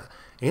of mana,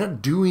 and you're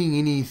not doing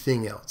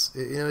anything else.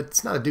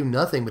 It's not a do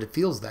nothing, but it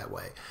feels that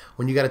way.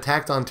 When you got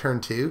attacked on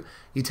turn 2,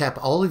 you tap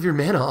all of your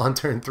mana on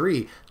turn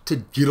 3 to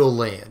get a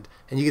land,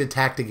 and you get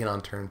attacked again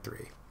on turn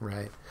 3,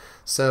 right?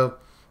 So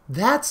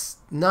that's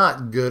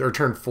not good, or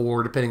turn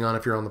 4, depending on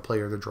if you're on the play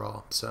or the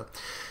draw. So,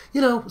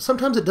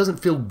 sometimes it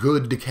doesn't feel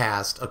good to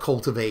cast a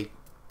Cultivate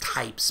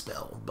type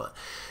spell, but,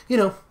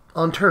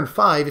 on turn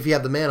 5, if you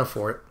have the mana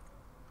for it,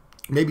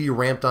 maybe you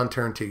ramped on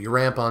turn 2, you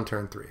ramp on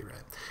turn 3,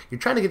 right? You're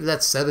trying to get to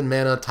that 7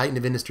 mana Titan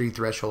of Industry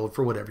threshold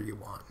for whatever you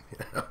want,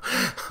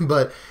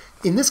 But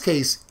in this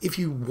case, if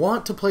you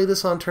want to play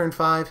this on turn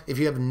 5, if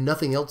you have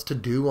nothing else to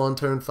do on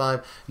turn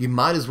 5, you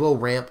might as well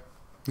ramp.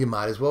 You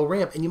might as well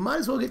ramp, and you might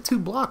as well get 2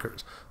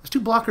 blockers. Those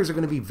 2 blockers are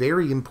going to be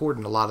very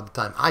important a lot of the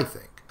time, I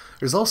think.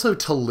 There's also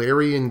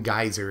Tolarian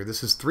Geyser.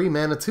 This is 3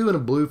 mana, 2 and a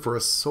blue for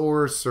a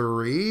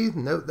sorcery.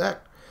 Note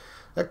that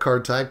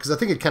card type, because I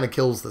think it kind of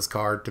kills this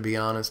card, to be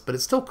honest, but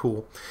it's still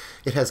cool.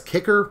 It has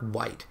kicker,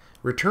 white.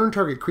 Return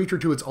target creature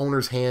to its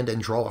owner's hand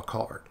and draw a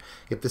card.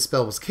 If the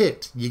spell was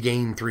kicked, you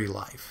gain 3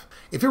 life.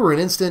 If it were an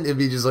instant, it'd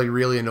be just like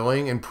really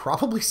annoying and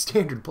probably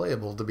standard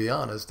playable, to be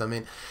honest. I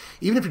mean,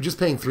 even if you're just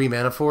paying 3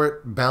 mana for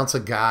it, bounce a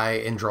guy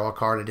and draw a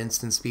card at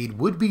instant speed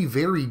would be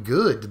very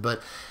good,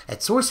 but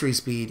at sorcery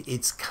speed,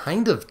 it's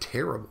kind of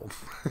terrible.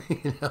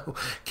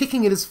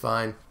 Kicking it is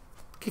fine.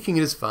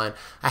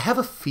 I have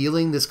a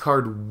feeling this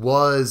card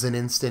was an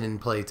instant in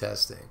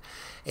playtesting,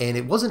 and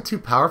it wasn't too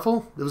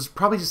powerful. It was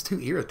probably just too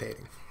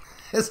irritating.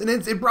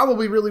 It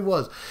probably really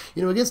was.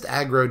 Against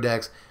aggro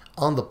decks,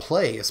 on the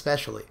play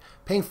especially,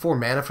 paying 4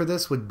 mana for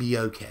this would be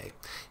okay.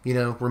 You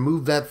know,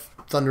 remove that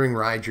Thundering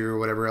Raiju or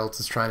whatever else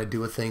is trying to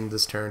do a thing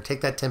this turn. Take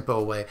that tempo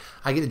away.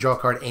 I get to draw a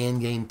card and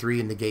gain 3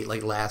 and negate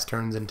like last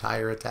turn's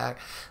entire attack.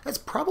 That's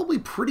probably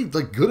pretty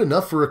like good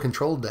enough for a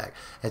controlled deck.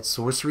 At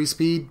sorcery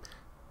speed,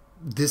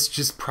 this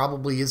just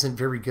probably isn't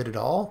very good at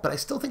all, but I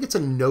still think it's a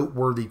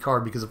noteworthy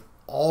card because of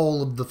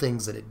all of the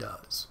things that it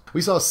does.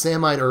 We saw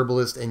Samite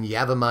Herbalist and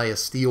Yavimaya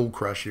Steel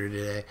Crusher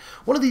today.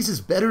 One of these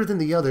is better than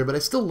the other, but I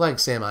still like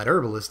Samite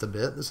Herbalist a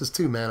bit. This is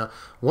 2 mana,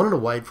 1 and a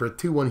white for a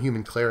 2/1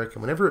 human cleric,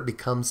 and whenever it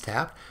becomes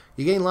tapped,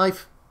 you gain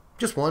life,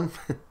 just 1.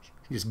 You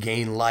just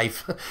gain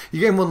life. You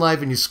gain 1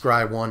 life and you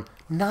scry 1.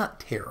 Not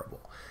terrible.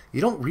 You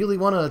don't really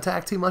want to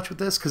attack too much with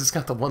this because it's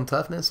got the 1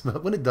 toughness,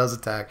 but when it does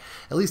attack,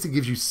 at least it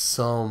gives you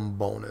some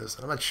bonus.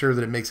 I'm not sure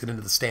that it makes it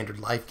into the standard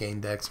life gain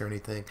decks or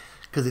anything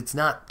because it's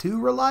not too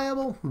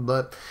reliable,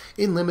 but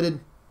in limited,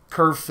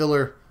 curve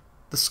filler,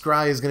 the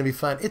scry is going to be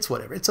fine. It's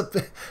whatever.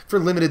 For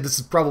limited, this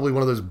is probably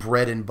one of those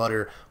bread and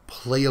butter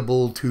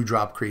playable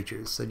 2-drop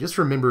creatures, so just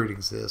remember it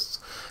exists.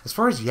 As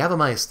far as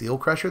Yavimaya Steel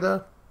Crusher,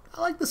 though, I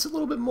like this a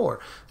little bit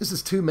more. This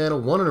is 2 mana,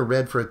 1 and a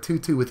red for a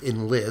 2/2 with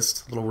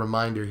Enlist. Little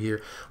reminder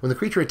here. When the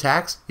creature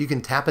attacks, you can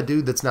tap a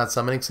dude that's not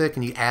summoning sick,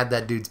 and you add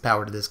that dude's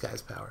power to this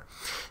guy's power.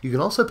 You can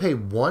also pay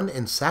 1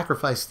 and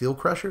sacrifice Steel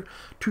Crusher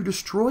to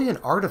destroy an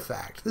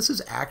artifact. This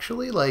is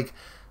actually, like,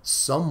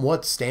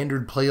 somewhat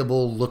standard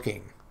playable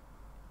looking.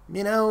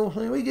 You know,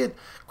 we get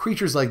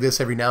creatures like this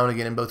every now and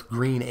again in both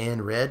green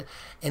and red.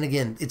 And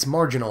again, it's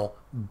marginal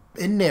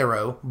and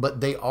narrow,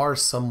 but they are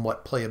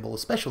somewhat playable,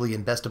 especially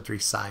in best of 3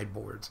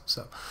 sideboards.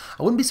 So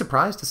I wouldn't be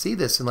surprised to see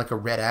this in like a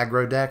red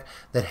aggro deck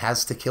that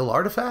has to kill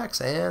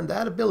artifacts, and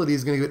that ability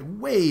is going to get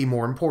way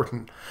more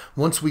important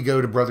once we go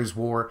to Brothers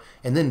War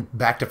and then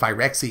back to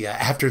Phyrexia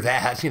after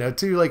that, you know,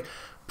 to like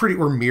pretty,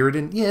 or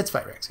Mirrodin. Yeah, it's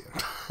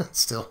Phyrexian.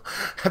 Still,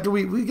 after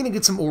we're gonna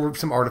get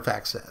some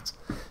artifact sets,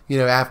 you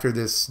know, after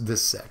this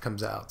set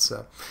comes out.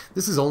 So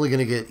this is only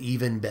gonna get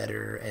even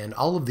better, and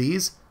all of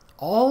these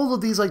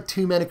like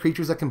 2 mana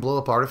creatures that can blow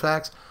up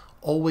artifacts,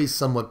 always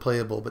somewhat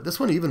playable. But this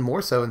one even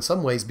more so in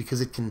some ways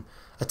because it can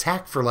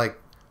attack for like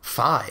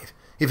 5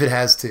 if it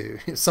has to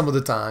some of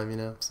the time, you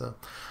know. So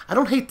I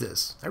don't hate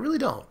this. I really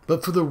don't.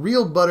 But for the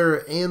real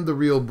butter and the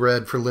real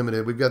bread for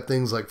limited, we've got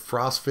things like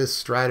Frostfist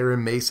Strider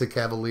and Mesa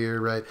Cavalier,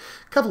 right?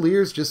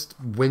 Cavalier's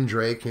just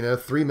Windrake, you know,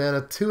 3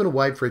 mana, 2 and a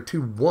white for a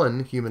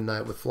 2/1 human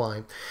knight with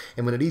flying.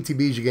 And when it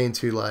ETBs, you gain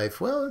 2 life.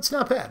 Well, it's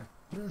not bad.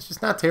 It's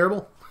just not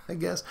terrible, I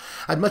guess.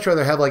 I'd much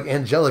rather have like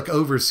Angelic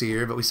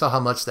Overseer, but we saw how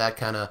much that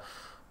kind of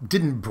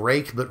didn't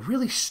break, but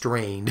really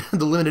strained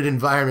the limited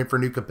environment for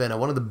New Capenna.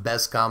 One of the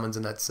best commons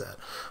in that set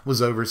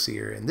was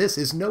Overseer, and this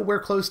is nowhere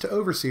close to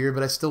Overseer,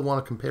 but I still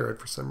want to compare it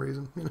for some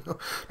reason. You know,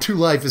 2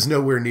 life is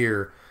nowhere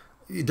near.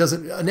 It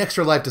doesn't. An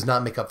extra life does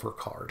not make up for a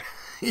card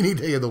any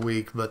day of the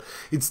week, but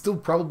it's still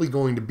probably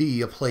going to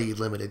be a played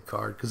limited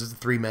card because it's a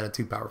 3 mana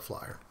 2 power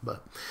flyer.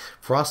 But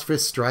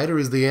Frostfist Strider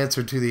is the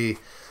answer to the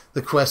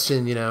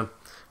question. You know,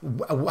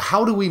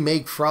 how do we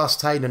make Frost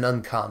Titan an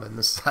uncommon?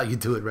 This is how you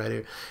do it right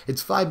here.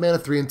 It's 5 mana,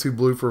 3 and 2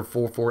 blue for a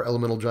 4/4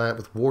 elemental giant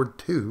with ward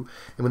 2.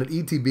 And when it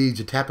ETBs,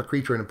 you tap a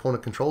creature an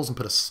opponent controls and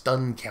put a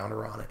stun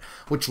counter on it,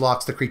 which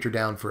locks the creature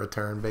down for a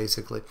turn,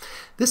 basically.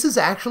 This is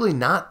actually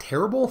not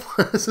terrible.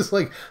 This is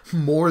like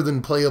more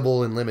than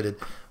playable in limited,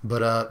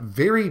 but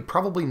very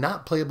probably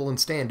not playable in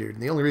standard.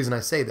 And the only reason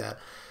I say that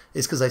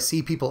is because I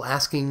see people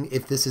asking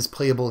if this is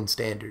playable in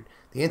standard.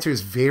 The answer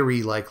is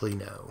very likely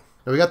no.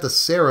 Now we got the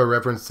Sarah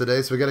reference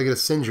today, so we got to get a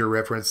Sinjir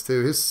reference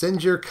too. His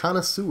Sinjir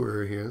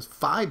Connoisseur here is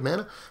 5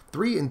 mana,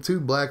 3 and 2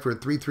 black for a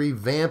 3/3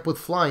 vamp with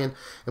flying,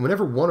 and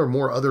whenever 1 or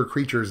more other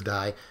creatures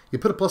die, you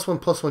put a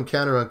 +1/+1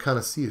 counter on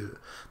Connoisseur.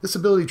 This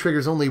ability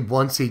triggers only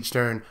once each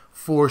turn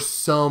for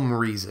some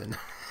reason.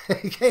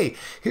 Hey,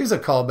 here's a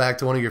callback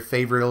to one of your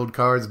favorite old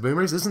cards,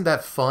 Boomers. Isn't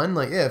that fun?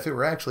 Like, yeah, if it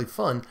were actually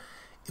fun,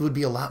 it would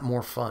be a lot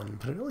more fun,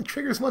 but it only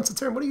triggers once a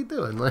turn. What are you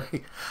doing?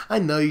 Like, I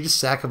know you just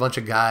sack a bunch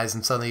of guys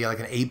and suddenly you got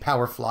like an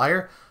 8-power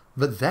flyer,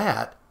 but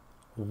that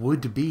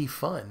would be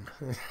fun.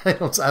 I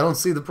don't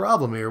see the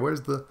problem here.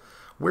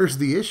 Where's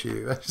the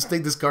issue? I just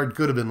think this card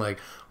could have been like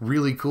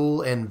really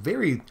cool and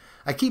very.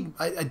 I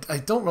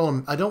don't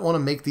want to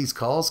make these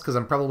calls because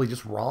I'm probably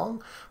just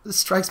wrong. This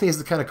strikes me as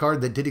the kind of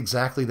card that did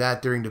exactly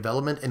that during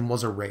development and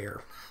was a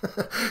rare.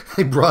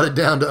 They brought it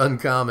down to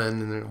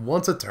uncommon and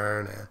once a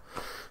turn.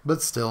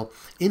 But still,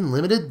 in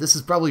limited, this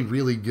is probably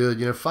really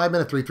good. You know, 5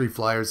 mana 3/3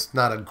 flyers,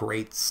 not a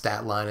great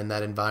stat line in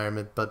that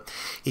environment, but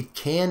it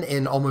can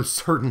and almost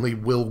certainly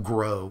will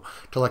grow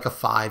to like a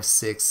 5,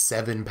 6,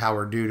 7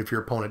 power dude if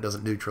your opponent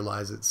doesn't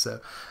neutralize it. So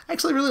I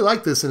actually really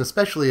like this, and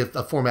especially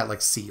a format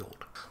like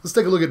Sealed. Let's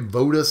take a look at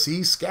Voda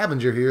Sea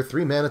Scavenger here.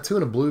 3 mana, 2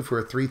 and a blue for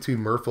a 3/2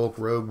 Merfolk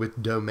Rogue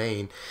with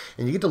Domain.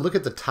 And you get to look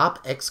at the top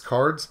X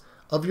cards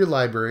of your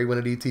library when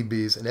it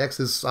ETBs, and X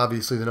is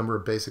obviously the number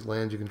of basic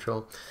lands you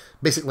control.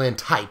 Basic land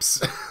types.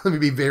 Let me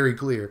be very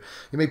clear.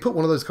 You may put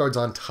one of those cards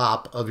on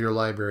top of your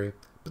library,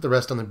 put the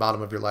rest on the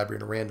bottom of your library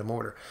in a random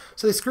order.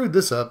 So they screwed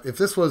this up. If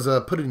this was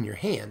put it in your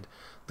hand,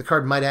 the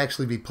card might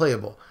actually be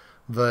playable.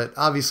 But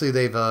obviously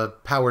they've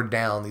powered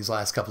down these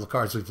last couple of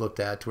cards we've looked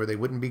at to where they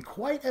wouldn't be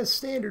quite as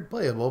standard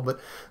playable,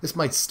 but this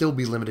might still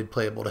be limited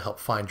playable to help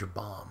find your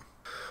bomb.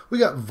 We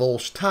got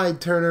Volsh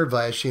Tide Turner,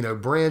 Viashino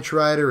Branch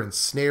Rider, and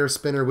Snare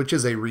Spinner, which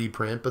is a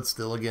reprint, but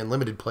still, again,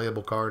 limited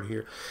playable card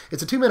here.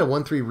 It's a 2-mana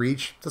 1/3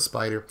 reach. It's a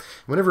spider.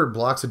 Whenever it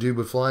blocks a dude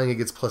with flying, it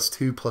gets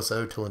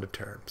 +2/+0 till end of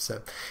turn.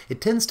 So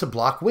it tends to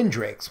block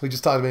Windrakes. We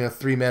just talked about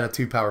 3-mana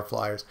 2-power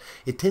flyers.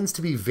 It tends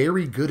to be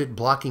very good at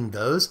blocking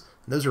those.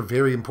 Those are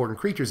very important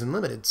creatures in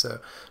Limited, so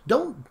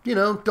don't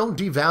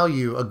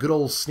devalue a good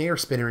old Snare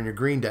Spinner in your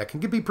green deck.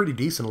 It can be pretty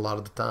decent a lot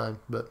of the time.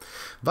 But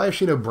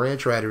Viashino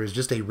Branch Rider is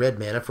just a red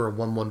mana for a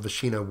 1/1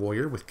 Vashino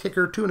Warrior with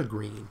kicker, 2 and a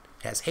green.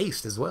 It has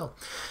haste as well.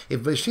 If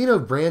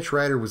Vashino Branch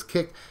Rider was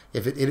kicked,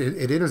 if it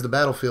enters the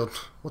battlefield,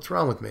 what's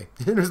wrong with me?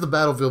 It enters the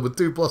battlefield with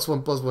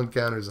 2+1/+1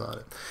 counters on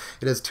it.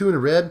 It has 2 and a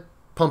red,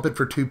 pump it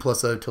for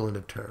 2/+0 till end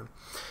of turn.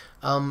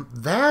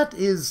 That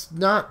is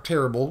not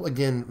terrible,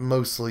 again,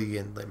 mostly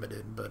in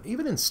Limited, but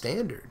even in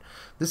Standard.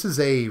 This is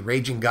a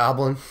Raging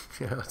Goblin.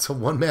 It's a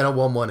 1-mana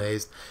 1/1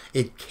 haste.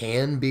 It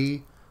can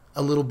be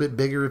a little bit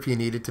bigger if you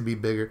need it to be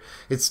bigger.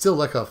 It's still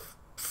like a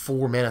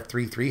 4-mana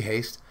 3/3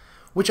 haste,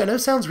 which I know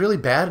sounds really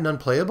bad and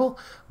unplayable,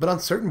 but on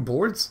certain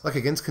boards, like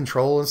against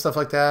control and stuff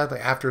like that,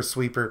 like after a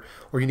sweeper,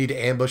 or you need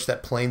to ambush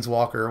that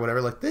planeswalker or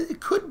whatever, like it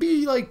could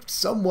be like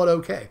somewhat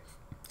okay.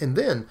 And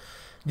then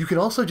you can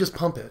also just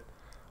pump it.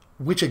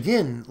 Which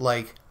again,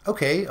 like,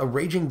 okay, a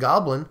Raging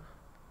Goblin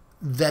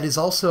that is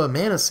also a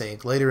mana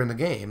sink later in the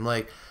game.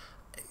 Like,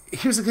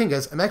 here's the thing,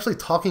 guys. I'm actually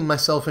talking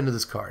myself into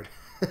this card.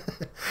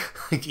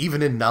 Like,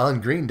 even in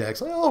non-green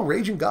decks. Like, oh,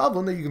 Raging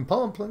Goblin that you can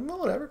pump. Like, well,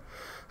 whatever.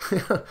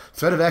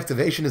 Threat of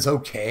activation is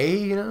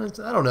okay. I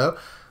don't know.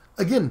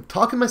 Again,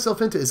 talking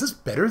myself into, is this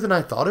better than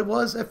I thought it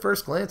was at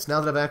first glance?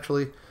 Now that I've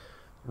actually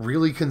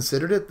really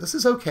considered it, this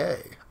is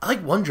okay. I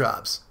like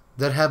 1-drops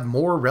that have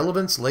more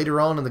relevance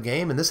later on in the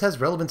game, and this has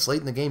relevance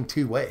late in the game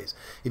 2 ways.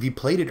 If you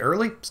played it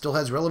early, still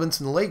has relevance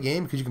in the late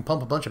game because you can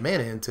pump a bunch of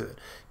mana into it.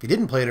 If you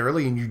didn't play it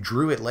early and you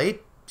drew it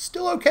late,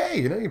 still okay.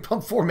 You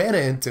pump 4 mana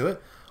into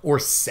it, or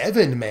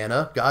 7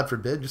 mana, God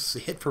forbid, just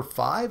hit for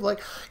 5. Like,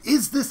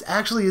 is this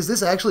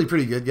actually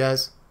pretty good,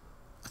 guys?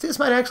 I think this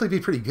might actually be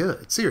pretty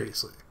good,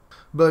 seriously.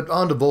 But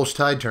on to Volsh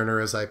Tide Turner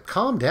as I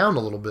calm down a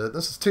little bit.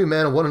 This is 2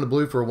 mana, 1 in the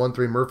blue for a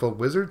 1/3 Merfolk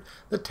Wizard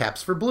that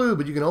taps for blue,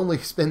 but you can only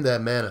spend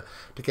that mana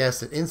to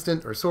cast an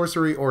instant or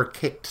sorcery or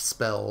kicked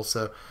spell.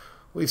 So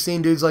we've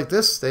seen dudes like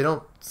this. They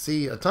don't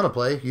see a ton of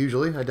play,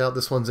 usually. I doubt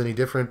this one's any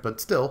different,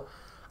 but still,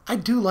 I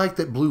do like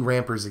that blue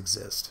rampers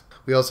exist.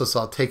 We also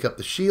saw Take Up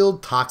the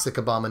Shield, Toxic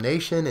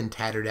Abomination, and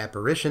Tattered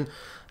Apparition.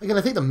 Again,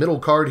 I think the middle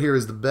card here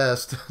is the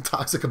best,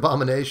 Toxic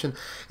Abomination.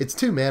 It's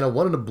 2 mana,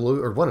 1 in a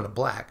blue, or 1 in a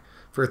black,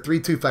 for a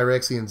 3/2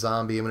 Phyrexian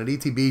zombie, and when it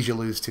ETBs, you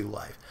lose 2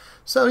 life.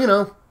 So,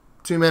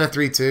 2 mana,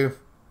 3/2.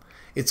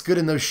 It's good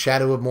in those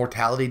Shadow of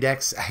Mortality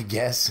decks, I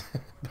guess.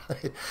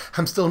 But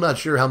I'm still not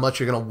sure how much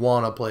you're going to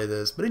want to play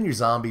this. But in your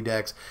zombie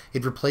decks,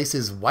 it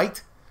replaces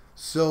white.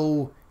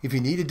 So, if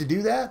you needed to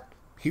do that,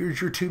 here's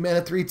your 2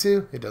 mana,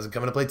 3/2. It doesn't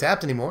come into play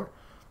tapped anymore.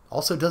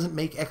 Also doesn't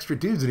make extra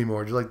dudes anymore,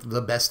 which is like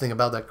the best thing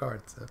about that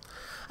card. So,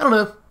 I don't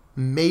know.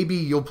 Maybe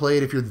you'll play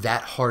it if you're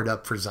that hard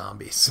up for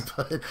zombies.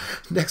 But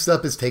next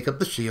up is Take Up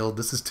the Shield.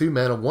 This is 2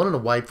 mana, 1 and a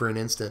white for an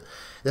instant.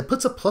 That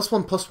puts a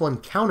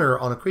 +1/+1 counter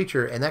on a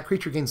creature, and that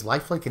creature gains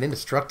lifelink and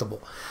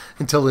indestructible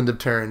until end of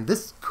turn.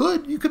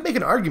 You could make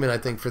an argument, I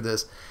think, for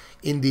this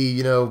in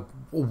the,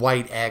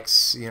 white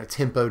X,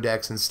 tempo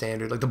decks and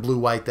standard, like the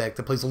blue-white deck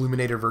that plays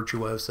Illuminator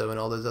Virtuoso and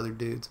all those other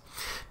dudes.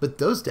 But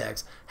those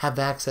decks have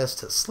access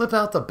to Slip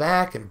Out the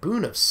Back and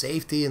Boon of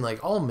Safety and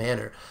like all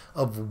manner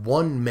of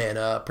 1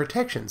 mana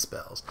protection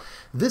spells.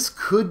 This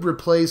could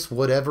replace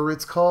whatever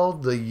it's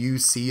called, the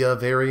Usia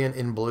variant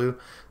in blue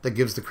that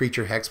gives the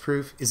creature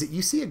hexproof. Is it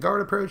Usia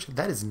Guard Approach?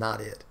 That is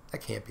not it.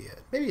 That can't be it.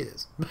 Maybe it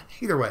is. But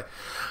either way.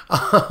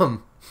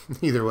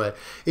 Either way,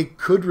 it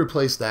could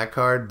replace that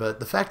card, but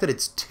the fact that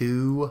it's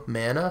 2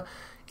 mana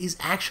is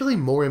actually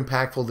more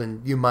impactful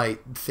than you might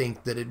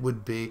think that it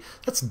would be.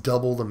 That's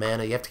double the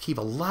mana. You have to keep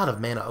a lot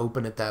of mana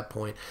open at that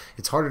point.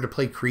 It's harder to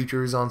play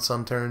creatures on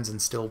some turns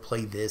and still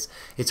play this.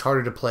 It's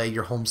harder to play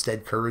your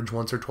Homestead Courage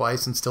once or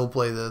twice and still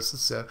play this.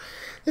 So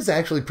it's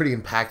actually pretty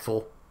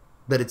impactful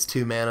that it's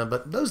 2 mana,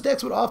 but those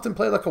decks would often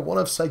play like a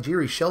 1-of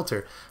Saigiri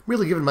Shelter. I'm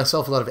really giving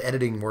myself a lot of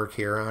editing work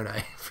here, aren't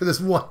I? For this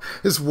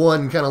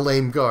one kind of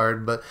lame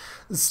card, but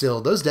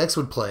still, those decks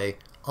would play,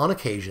 on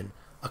occasion,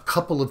 a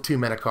couple of 2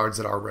 mana cards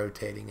that are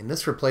rotating, and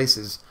this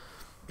replaces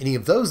any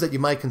of those that you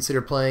might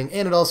consider playing,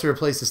 and it also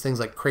replaces things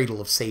like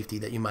Cradle of Safety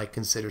that you might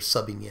consider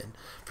subbing in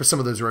for some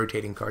of those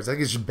rotating cards. I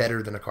think it's just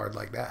better than a card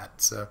like that.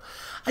 So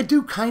I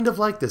do kind of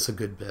like this a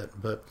good bit,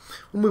 but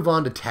we'll move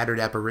on to Tattered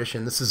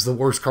Apparition. This is the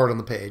worst card on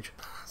the page,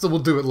 so we'll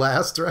do it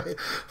last, right?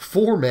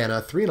 4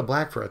 mana, 3 and a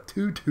black for a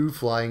 2/2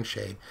 Flying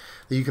Shade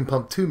that you can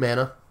pump 2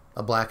 mana,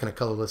 a black and a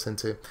colorless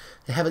into,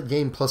 and have it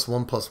gain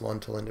 +1/+1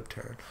 till end of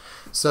turn.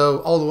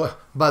 So,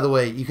 by the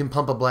way, you can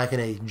pump a black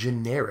and a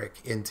generic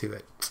into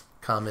it.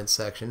 Comment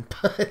section.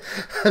 But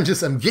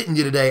I'm getting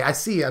you today. I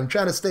see, I'm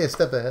trying to stay a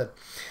step ahead.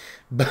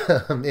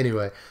 But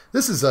anyway,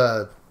 this is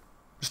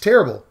it's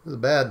terrible. It's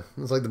bad.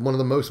 It's like one of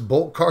the most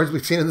bulk cards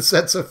we've seen in the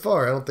set so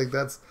far. I don't think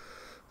that's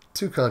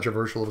too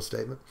controversial of a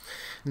statement.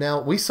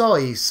 Now, we saw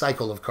a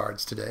cycle of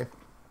cards today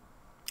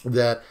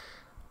that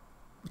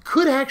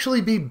could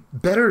actually be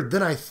better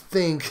than I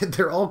think.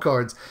 They're all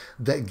cards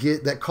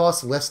that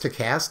cost less to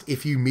cast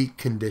if you meet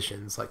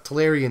conditions, like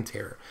Tolarian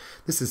Terror.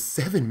 This is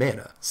 7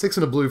 mana, 6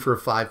 and a blue for a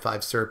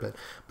 5/5 Serpent,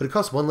 but it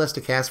costs 1 less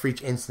to cast for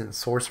each instant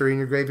sorcery in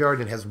your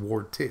graveyard and has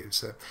Ward 2.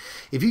 So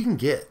if you can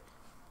get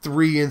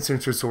 3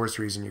 instants or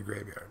sorceries in your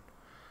graveyard,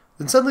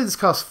 then suddenly this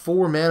costs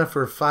 4 mana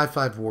for a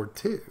 5/5 Ward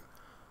 2,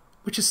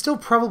 which is still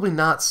probably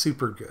not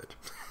super good.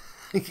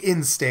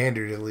 In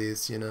standard, at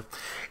least, you know.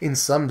 In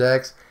some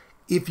decks,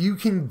 if you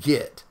can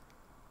get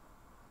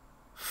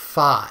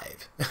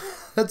 5,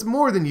 that's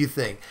more than you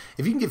think.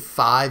 If you can get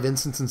 5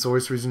 instants and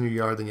sorceries in your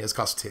yard, then yes, it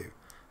costs 2.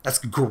 That's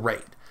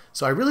great.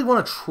 So I really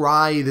want to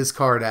try this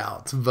card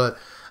out, but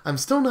I'm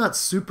still not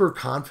super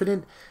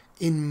confident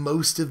in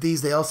most of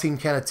these. They all seem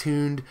kind of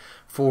tuned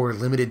for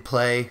limited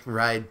play,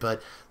 right?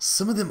 But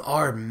some of them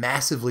are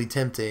massively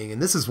tempting,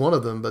 and this is one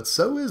of them, but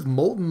so is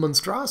Molten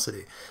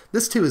Monstrosity.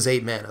 This too is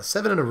 8 mana,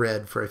 7 and a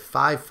red for a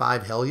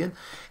 5/5 Hellion,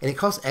 and it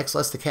costs X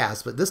less to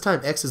cast, but this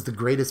time X is the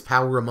greatest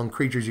power among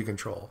creatures you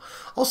control.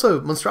 Also,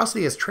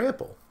 Monstrosity has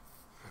Trample.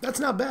 That's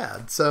not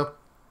bad. So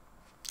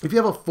if you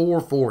have a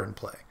 4/4 in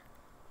play,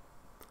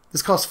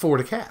 this costs 4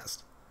 to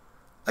cast.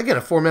 Again,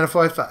 a 4 mana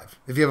 5/5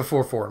 if you have a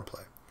 4/4 in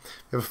play.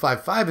 If you have a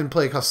 5/5 in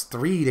play, it costs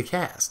 3 to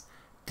cast.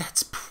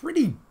 That's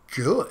pretty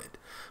good.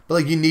 But,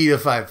 like, you need a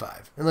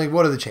 5/5. And, like,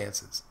 what are the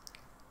chances?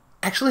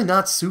 Actually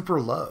not super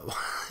low,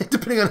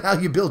 depending on how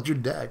you build your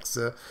deck.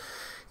 So,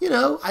 you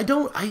know,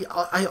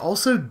 I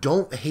also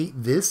don't hate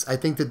this. I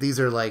think that these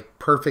are, like,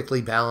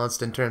 perfectly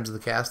balanced in terms of the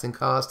casting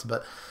cost,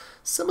 but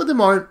some of them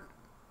aren't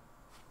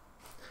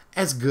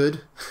as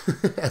good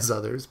as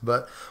others.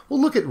 But we'll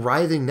look at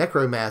Writhing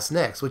Necromass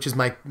next, which is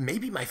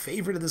maybe my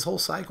favorite of this whole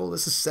cycle.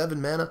 This is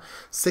 7 mana,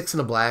 6 and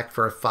a black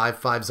for a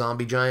 5/5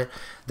 zombie giant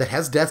that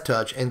has Death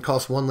Touch and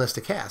costs 1 less to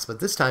cast, but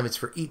this time it's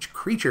for each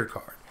creature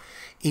card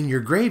in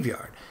your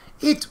graveyard.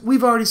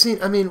 We've already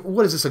seen, I mean,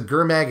 what is this, a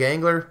Gurmag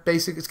Angler?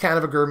 Basic, it's kind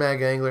of a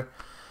Gurmag Angler.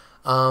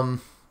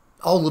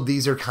 All of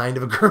these are kind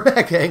of a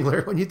Gurmag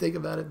Angler when you think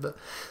about it, but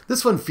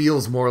this one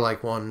feels more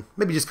like one,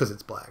 maybe just because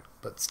it's black,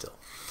 but still.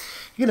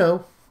 You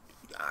know,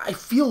 I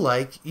feel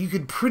like you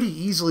could pretty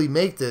easily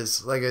make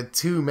this like a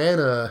 2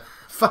 mana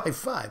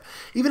 5/5.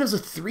 Even as a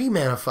 3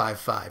 mana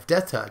 5/5,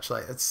 Death Touch,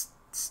 like, it's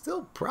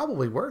still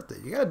probably worth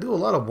it. You gotta do a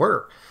lot of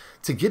work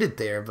to get it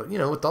there, but, you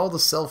know, with all the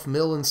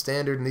self-mill in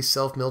standard and these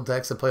self-mill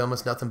decks that play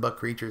almost nothing but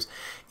creatures,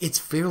 it's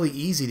fairly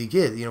easy to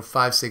get, you know,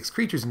 5-6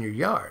 creatures in your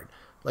yard,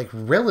 like,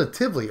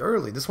 relatively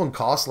early. This one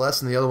costs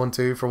less than the other one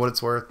too, for what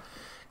it's worth.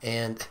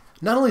 And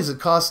not only does it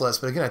cost less,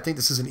 but again, I think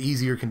this is an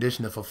easier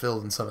condition to fulfill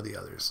than some of the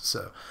others.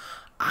 So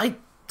I'm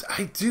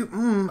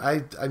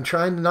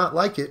trying to not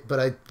like it, but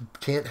I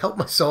can't help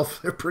myself.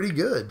 They're pretty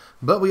good.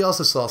 But we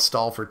also saw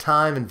Stall for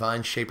Time and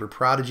Vine Shaper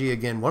Prodigy.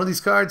 Again, one of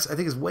these cards I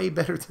think is way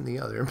better than the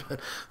other. But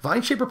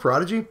Vine Shaper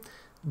Prodigy,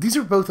 these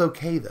are both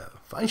okay though.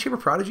 Vine Shaper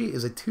Prodigy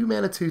is a 2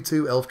 mana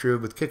 2/2 Elf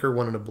Druid with Kicker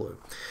 1 and a blue.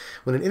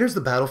 When it enters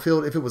the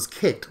battlefield, if it was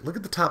kicked, look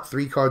at the top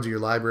 3 cards of your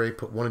library,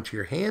 put 1 into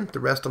your hand, the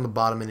rest on the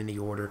bottom in any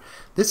order.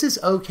 This is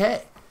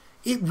okay.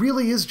 It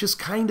really is just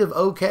kind of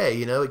okay.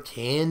 You know, it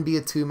can be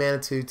a 2 mana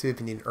 2/2 if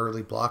you need an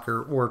early blocker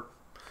or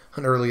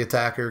an early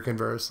attacker,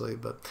 conversely.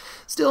 But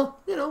still,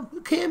 you know,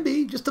 it can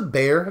be just a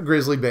bear, a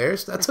grizzly bear.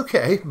 So that's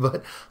okay.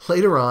 But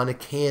later on, it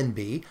can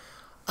be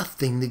a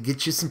thing that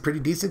gets you some pretty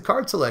decent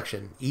card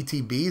selection.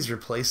 ETBs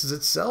replaces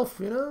itself,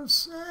 you know.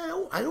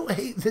 So I don't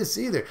hate this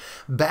either.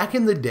 Back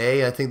in the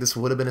day, I think this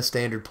would have been a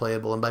standard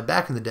playable. And by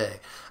back in the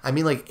day, I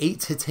mean like 8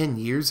 to 10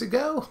 years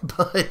ago.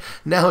 But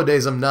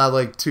nowadays, I'm not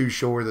like too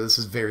sure that this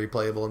is very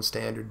playable in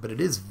standard. But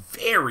it is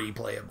very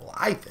playable,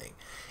 I think,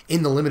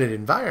 in the limited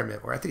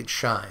environment where I think it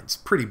shines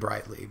pretty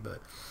brightly.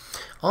 But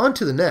on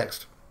to the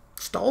next.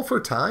 Stall for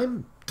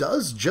Time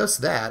does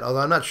just that, although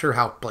I'm not sure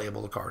how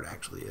playable the card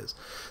actually is.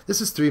 This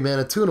is 3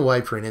 mana, 2 and a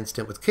white for an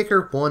instant with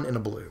Kicker, 1 and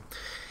a blue.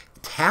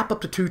 Tap up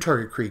to 2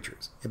 target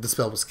creatures. If the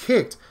spell was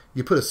kicked,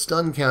 you put a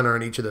stun counter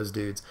on each of those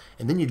dudes,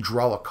 and then you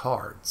draw a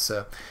card.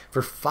 So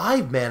for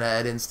 5 mana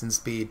at instant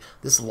speed,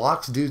 this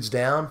locks dudes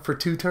down for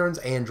 2 turns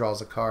and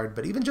draws a card.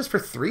 But even just for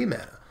 3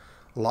 mana,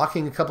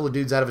 locking a couple of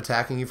dudes out of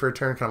attacking you for a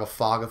turn, kind of a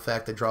fog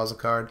effect that draws a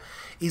card,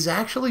 is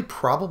actually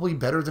probably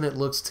better than it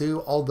looks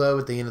too, although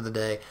at the end of the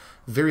day,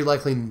 very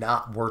likely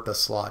not worth a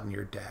slot in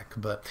your deck.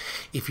 But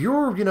if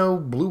your, you know,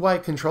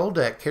 blue-white control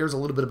deck cares a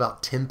little bit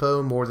about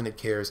tempo more than it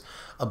cares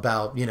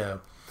about, you know,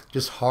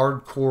 just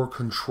hardcore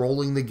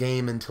controlling the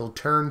game until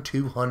turn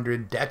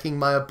 200, decking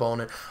my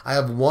opponent, I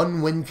have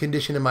 1 win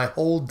condition in my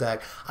whole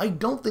deck, I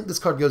don't think this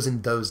card goes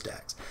in those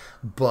decks.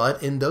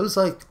 But in those,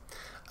 like,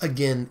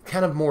 again,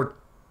 kind of more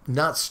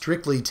not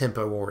strictly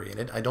tempo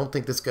oriented. I don't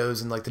think this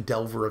goes in like the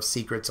Delver of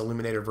Secrets,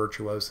 Illuminator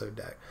Virtuoso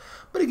deck.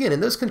 But again, in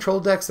those control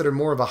decks that are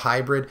more of a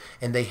hybrid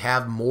and they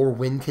have more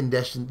win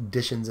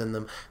conditions in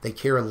them, they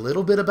care a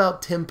little bit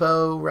about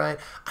tempo, right?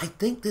 I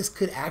think this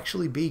could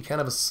actually be kind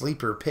of a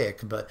sleeper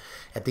pick, but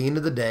at the end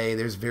of the day,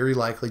 there's very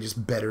likely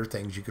just better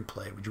things you could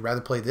play. Would you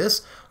rather play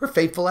this or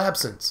Fateful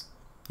Absence?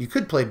 You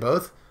could play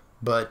both,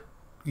 but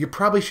you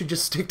probably should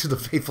just stick to the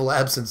Fateful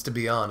Absence, to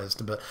be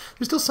honest. But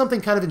there's still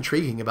something kind of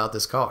intriguing about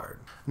this card.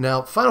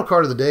 Now, final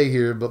card of the day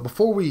here, but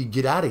before we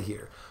get out of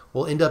here,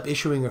 we'll end up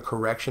issuing a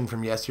correction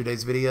from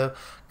yesterday's video.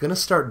 Gonna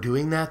start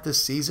doing that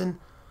this season.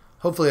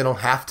 Hopefully I don't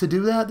have to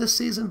do that this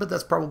season, but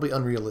that's probably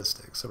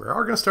unrealistic. So we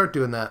are gonna start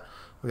doing that.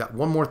 We got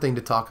one more thing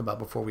to talk about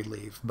before we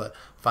leave, but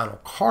final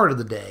card of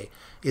the day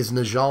is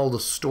Najal the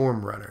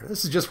Stormrunner.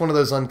 This is just one of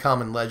those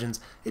uncommon legends.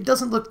 It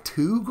doesn't look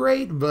too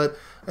great, but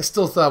I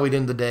still thought we'd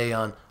end the day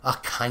on a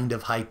kind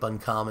of hype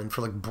uncommon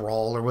for like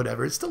Brawl or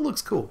whatever. It still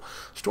looks cool.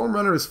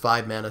 Stormrunner is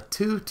 5 mana,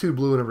 2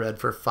 blue and a red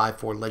for a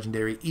 5/4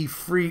 legendary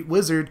Ifrit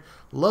wizard.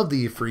 Love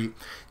the Ifrit.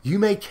 You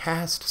may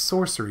cast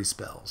sorcery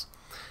spells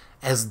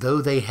as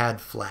though they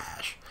had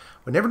flash.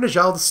 Whenever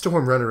Najal the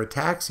Stormrunner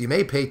attacks, you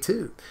may pay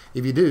 2.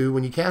 If you do,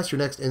 when you cast your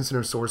next instant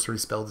or sorcery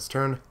spell this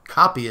turn,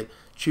 copy it.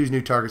 Choose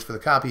new targets for the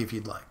copy if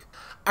you'd like.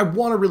 I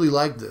want to really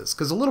like this,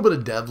 because a little bit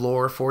of dev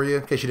lore for you,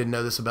 in case you didn't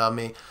know this about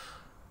me.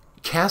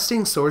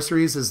 Casting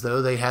sorceries as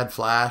though they had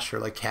flash, or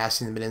like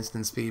casting them at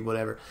instant speed,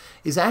 whatever,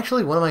 is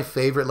actually one of my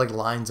favorite like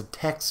lines of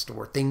text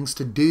or things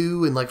to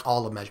do in like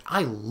all of Magic.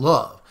 I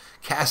love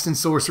casting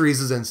sorceries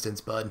as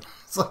instants, bud.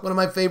 It's like one of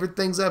my favorite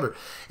things ever.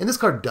 And this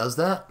card does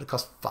that. It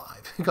costs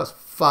 5. It costs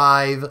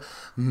 5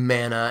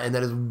 mana, and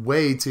that is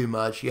way too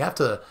much. You have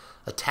to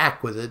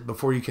attack with it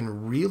before you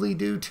can really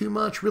do too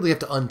much. Really have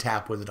to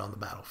untap with it on the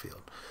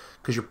battlefield,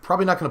 because you're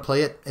probably not going to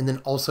play it and then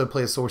also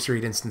play a sorcery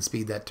at instant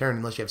speed that turn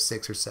unless you have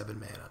 6 or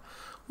 7 mana,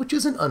 which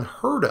isn't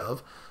unheard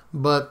of.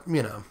 But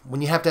you know,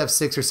 when you have to have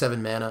 6 or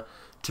 7 mana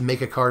to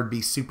make a card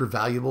be super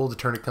valuable the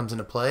turn it comes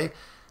into play,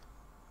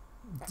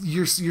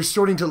 you're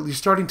starting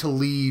to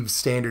leave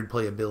standard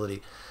playability,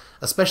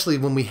 especially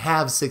when we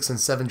have 6 and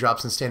 7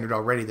 drops in standard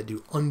already that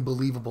do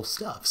unbelievable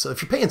stuff. So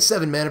if you're paying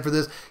 7 mana for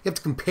this, you have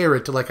to compare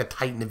it to like a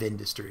Titan of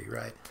Industry,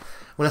 right?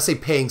 When I say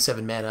paying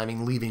 7 mana, I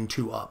mean leaving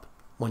 2 up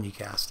when you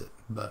cast it.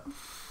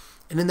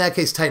 And in that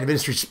case, Titan of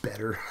Industry is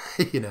better,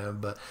 you know.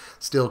 But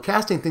still,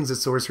 casting things at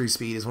sorcery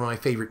speed is one of my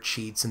favorite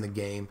cheats in the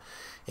game.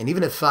 And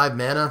even at 5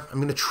 mana, I'm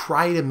going to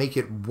try to make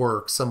it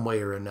work some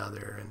way or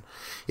another. And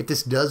if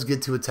this does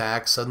get to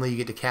attack, suddenly you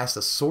get to cast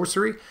a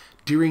sorcery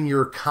during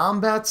your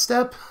combat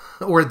step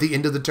or at the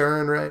end of the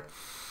turn, right?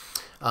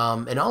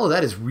 And all of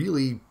that is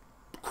really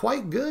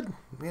quite good.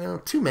 You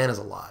know, 2 mana is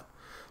a lot.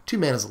 2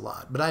 mana is a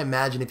lot. But I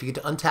imagine if you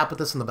get to untap with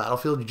this on the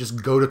battlefield, you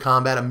just go to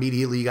combat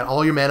immediately. You got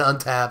all your mana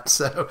untapped.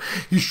 So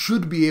you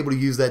should be able to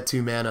use that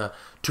 2 mana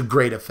to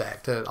great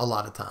effect a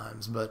lot of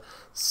times. But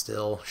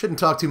still, shouldn't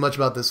talk too much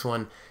about this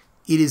one.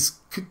 I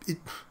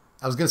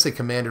was going to say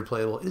Commander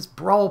playable. It is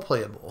Brawl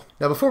playable.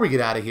 Now, before we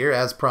get out of here,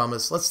 as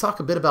promised, let's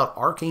talk a bit about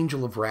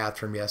Archangel of Wrath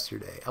from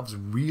yesterday. I was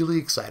really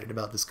excited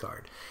about this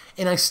card,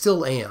 and I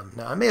still am.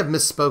 Now, I may have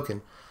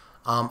misspoken.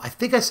 I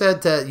think I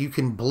said that you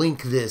can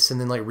blink this and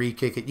then like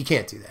re-kick it. You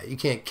can't do that. You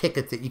can't kick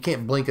it. You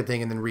can't blink a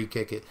thing and then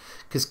re-kick it,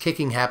 because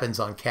kicking happens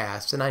on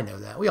cast, and I know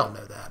that. We all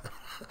know that.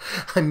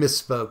 I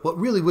misspoke. What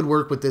really would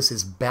work with this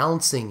is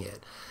bouncing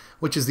it,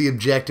 which is the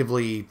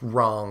objectively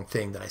wrong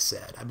thing that I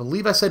said. I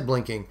believe I said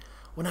blinking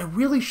when I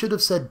really should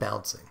have said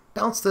bouncing.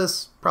 Bounce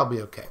this, probably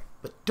okay.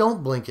 But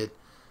don't blink it,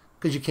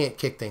 because you can't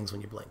kick things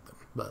when you blink them.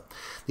 But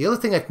the other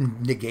thing I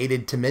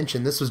negated to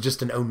mention, this was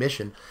just an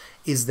omission,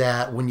 is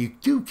that when you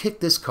do kick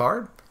this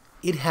card,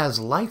 it has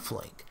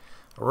lifelink.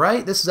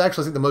 Right? This is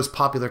actually, I think, the most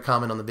popular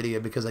comment on the video,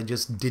 because I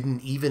just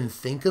didn't even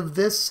think of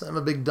this. I'm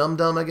a big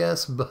dum-dum, I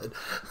guess. But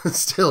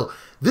still,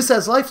 this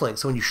has lifelink.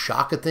 So when you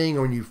shock a thing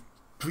or when you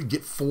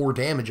get 4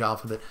 damage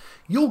off of it,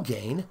 you'll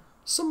gain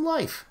some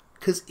life,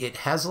 because it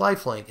has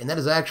lifelink, and that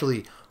is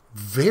actually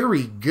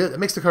very good. That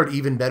makes the card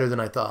even better than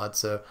I thought,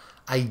 so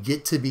I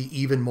get to be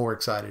even more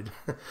excited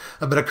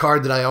about a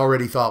card that I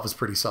already thought was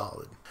pretty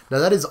solid. Now,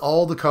 that is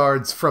all the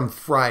cards from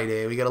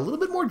Friday. We got a little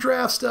bit more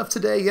draft stuff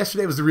today.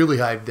 Yesterday was the really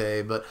hype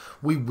day, but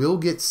we will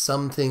get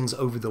some things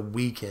over the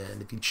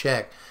weekend. If you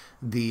check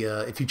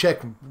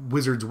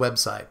Wizards'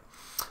 website,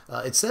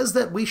 it says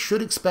that we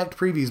should expect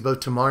previews both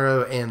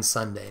tomorrow and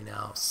Sunday.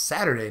 Now,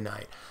 Saturday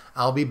night,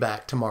 I'll be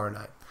back tomorrow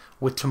night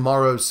with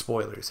tomorrow's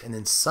spoilers. And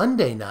then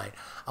Sunday night,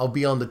 I'll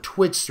be on the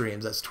Twitch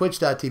streams. That's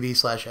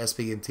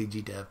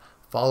twitch.tv/SBMTGDev.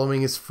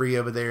 Following is free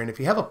over there. And if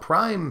you have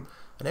an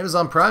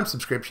Amazon Prime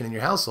subscription in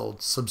your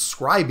household,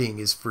 subscribing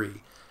is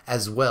free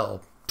as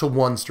well to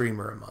one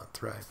streamer a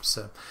month, right?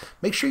 So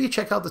make sure you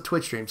check out the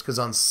Twitch streams, because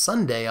on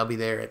Sunday, I'll be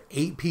there at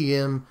 8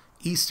 p.m.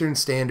 Eastern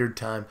Standard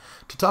Time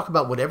to talk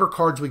about whatever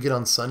cards we get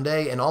on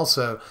Sunday, and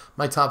also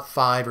my top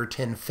 5 or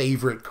 10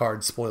 favorite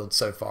cards spoiled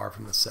so far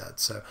from the set.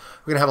 So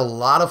we're going to have a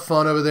lot of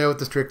fun over there with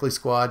the Strictly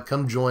Squad.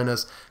 Come join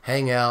us,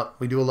 hang out.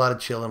 We do a lot of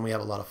chilling. We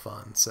have a lot of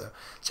fun. So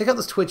check out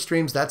those Twitch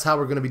streams. That's how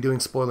we're going to be doing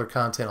spoiler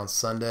content on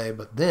Sunday.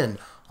 But then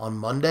on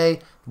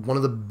Monday, one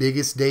of the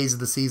biggest days of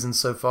the season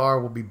so far,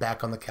 we'll be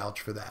back on the couch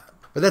for that.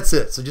 But that's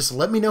it. So just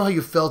let me know how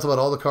you felt about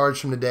all the cards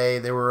from today.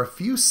 There were a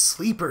few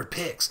sleeper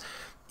picks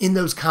in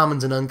those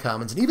commons and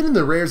uncommons, and even in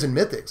the rares and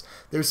mythics.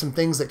 There's some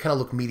things that kind of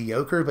look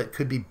mediocre but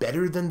could be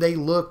better than they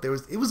look.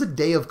 It was a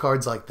day of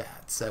cards like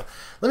that. So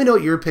let me know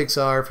what your picks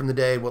are from the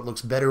day, what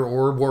looks better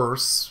or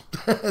worse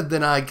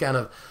than I kind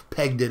of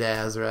pegged it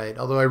as, right?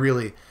 Although I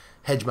really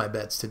hedged my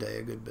bets today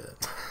a good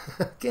bit.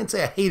 Can't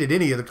say I hated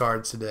any of the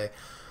cards today,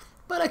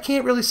 but I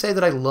can't really say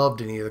that I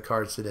loved any of the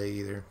cards today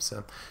either.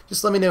 So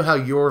just let me know how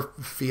your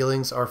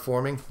feelings are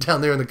forming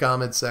down there in the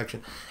comments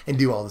section, and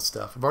do all this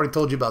stuff. I've already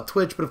told you about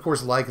Twitch, but of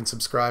course like and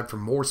subscribe for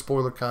more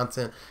spoiler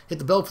content. Hit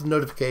the bell for the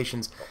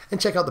notifications, and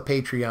check out the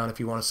Patreon if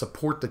you want to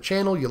support the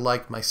channel. You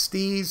like my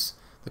steez,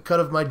 the cut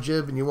of my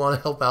jib, and you want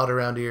to help out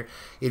around here.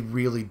 It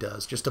really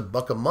does. Just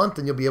 $1 a month,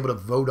 and you'll be able to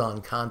vote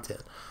on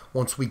content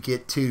once we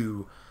get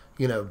to,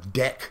 you know,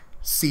 deck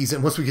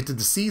season. Once we get to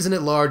the season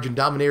at large and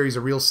Dominaria is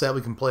a real set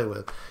we can play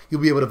with,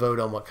 you'll be able to vote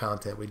on what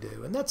content we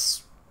do, and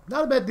that's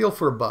not a bad deal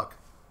for $1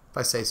 if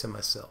I say so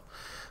myself.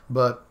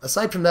 But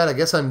aside from that, I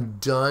guess I'm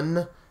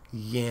done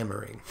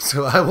yammering,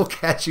 so I will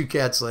catch you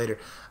cats later.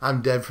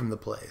 I'm dead from the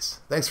place.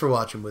 Thanks for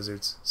watching,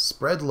 Wizards.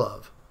 Spread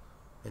love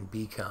and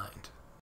be kind.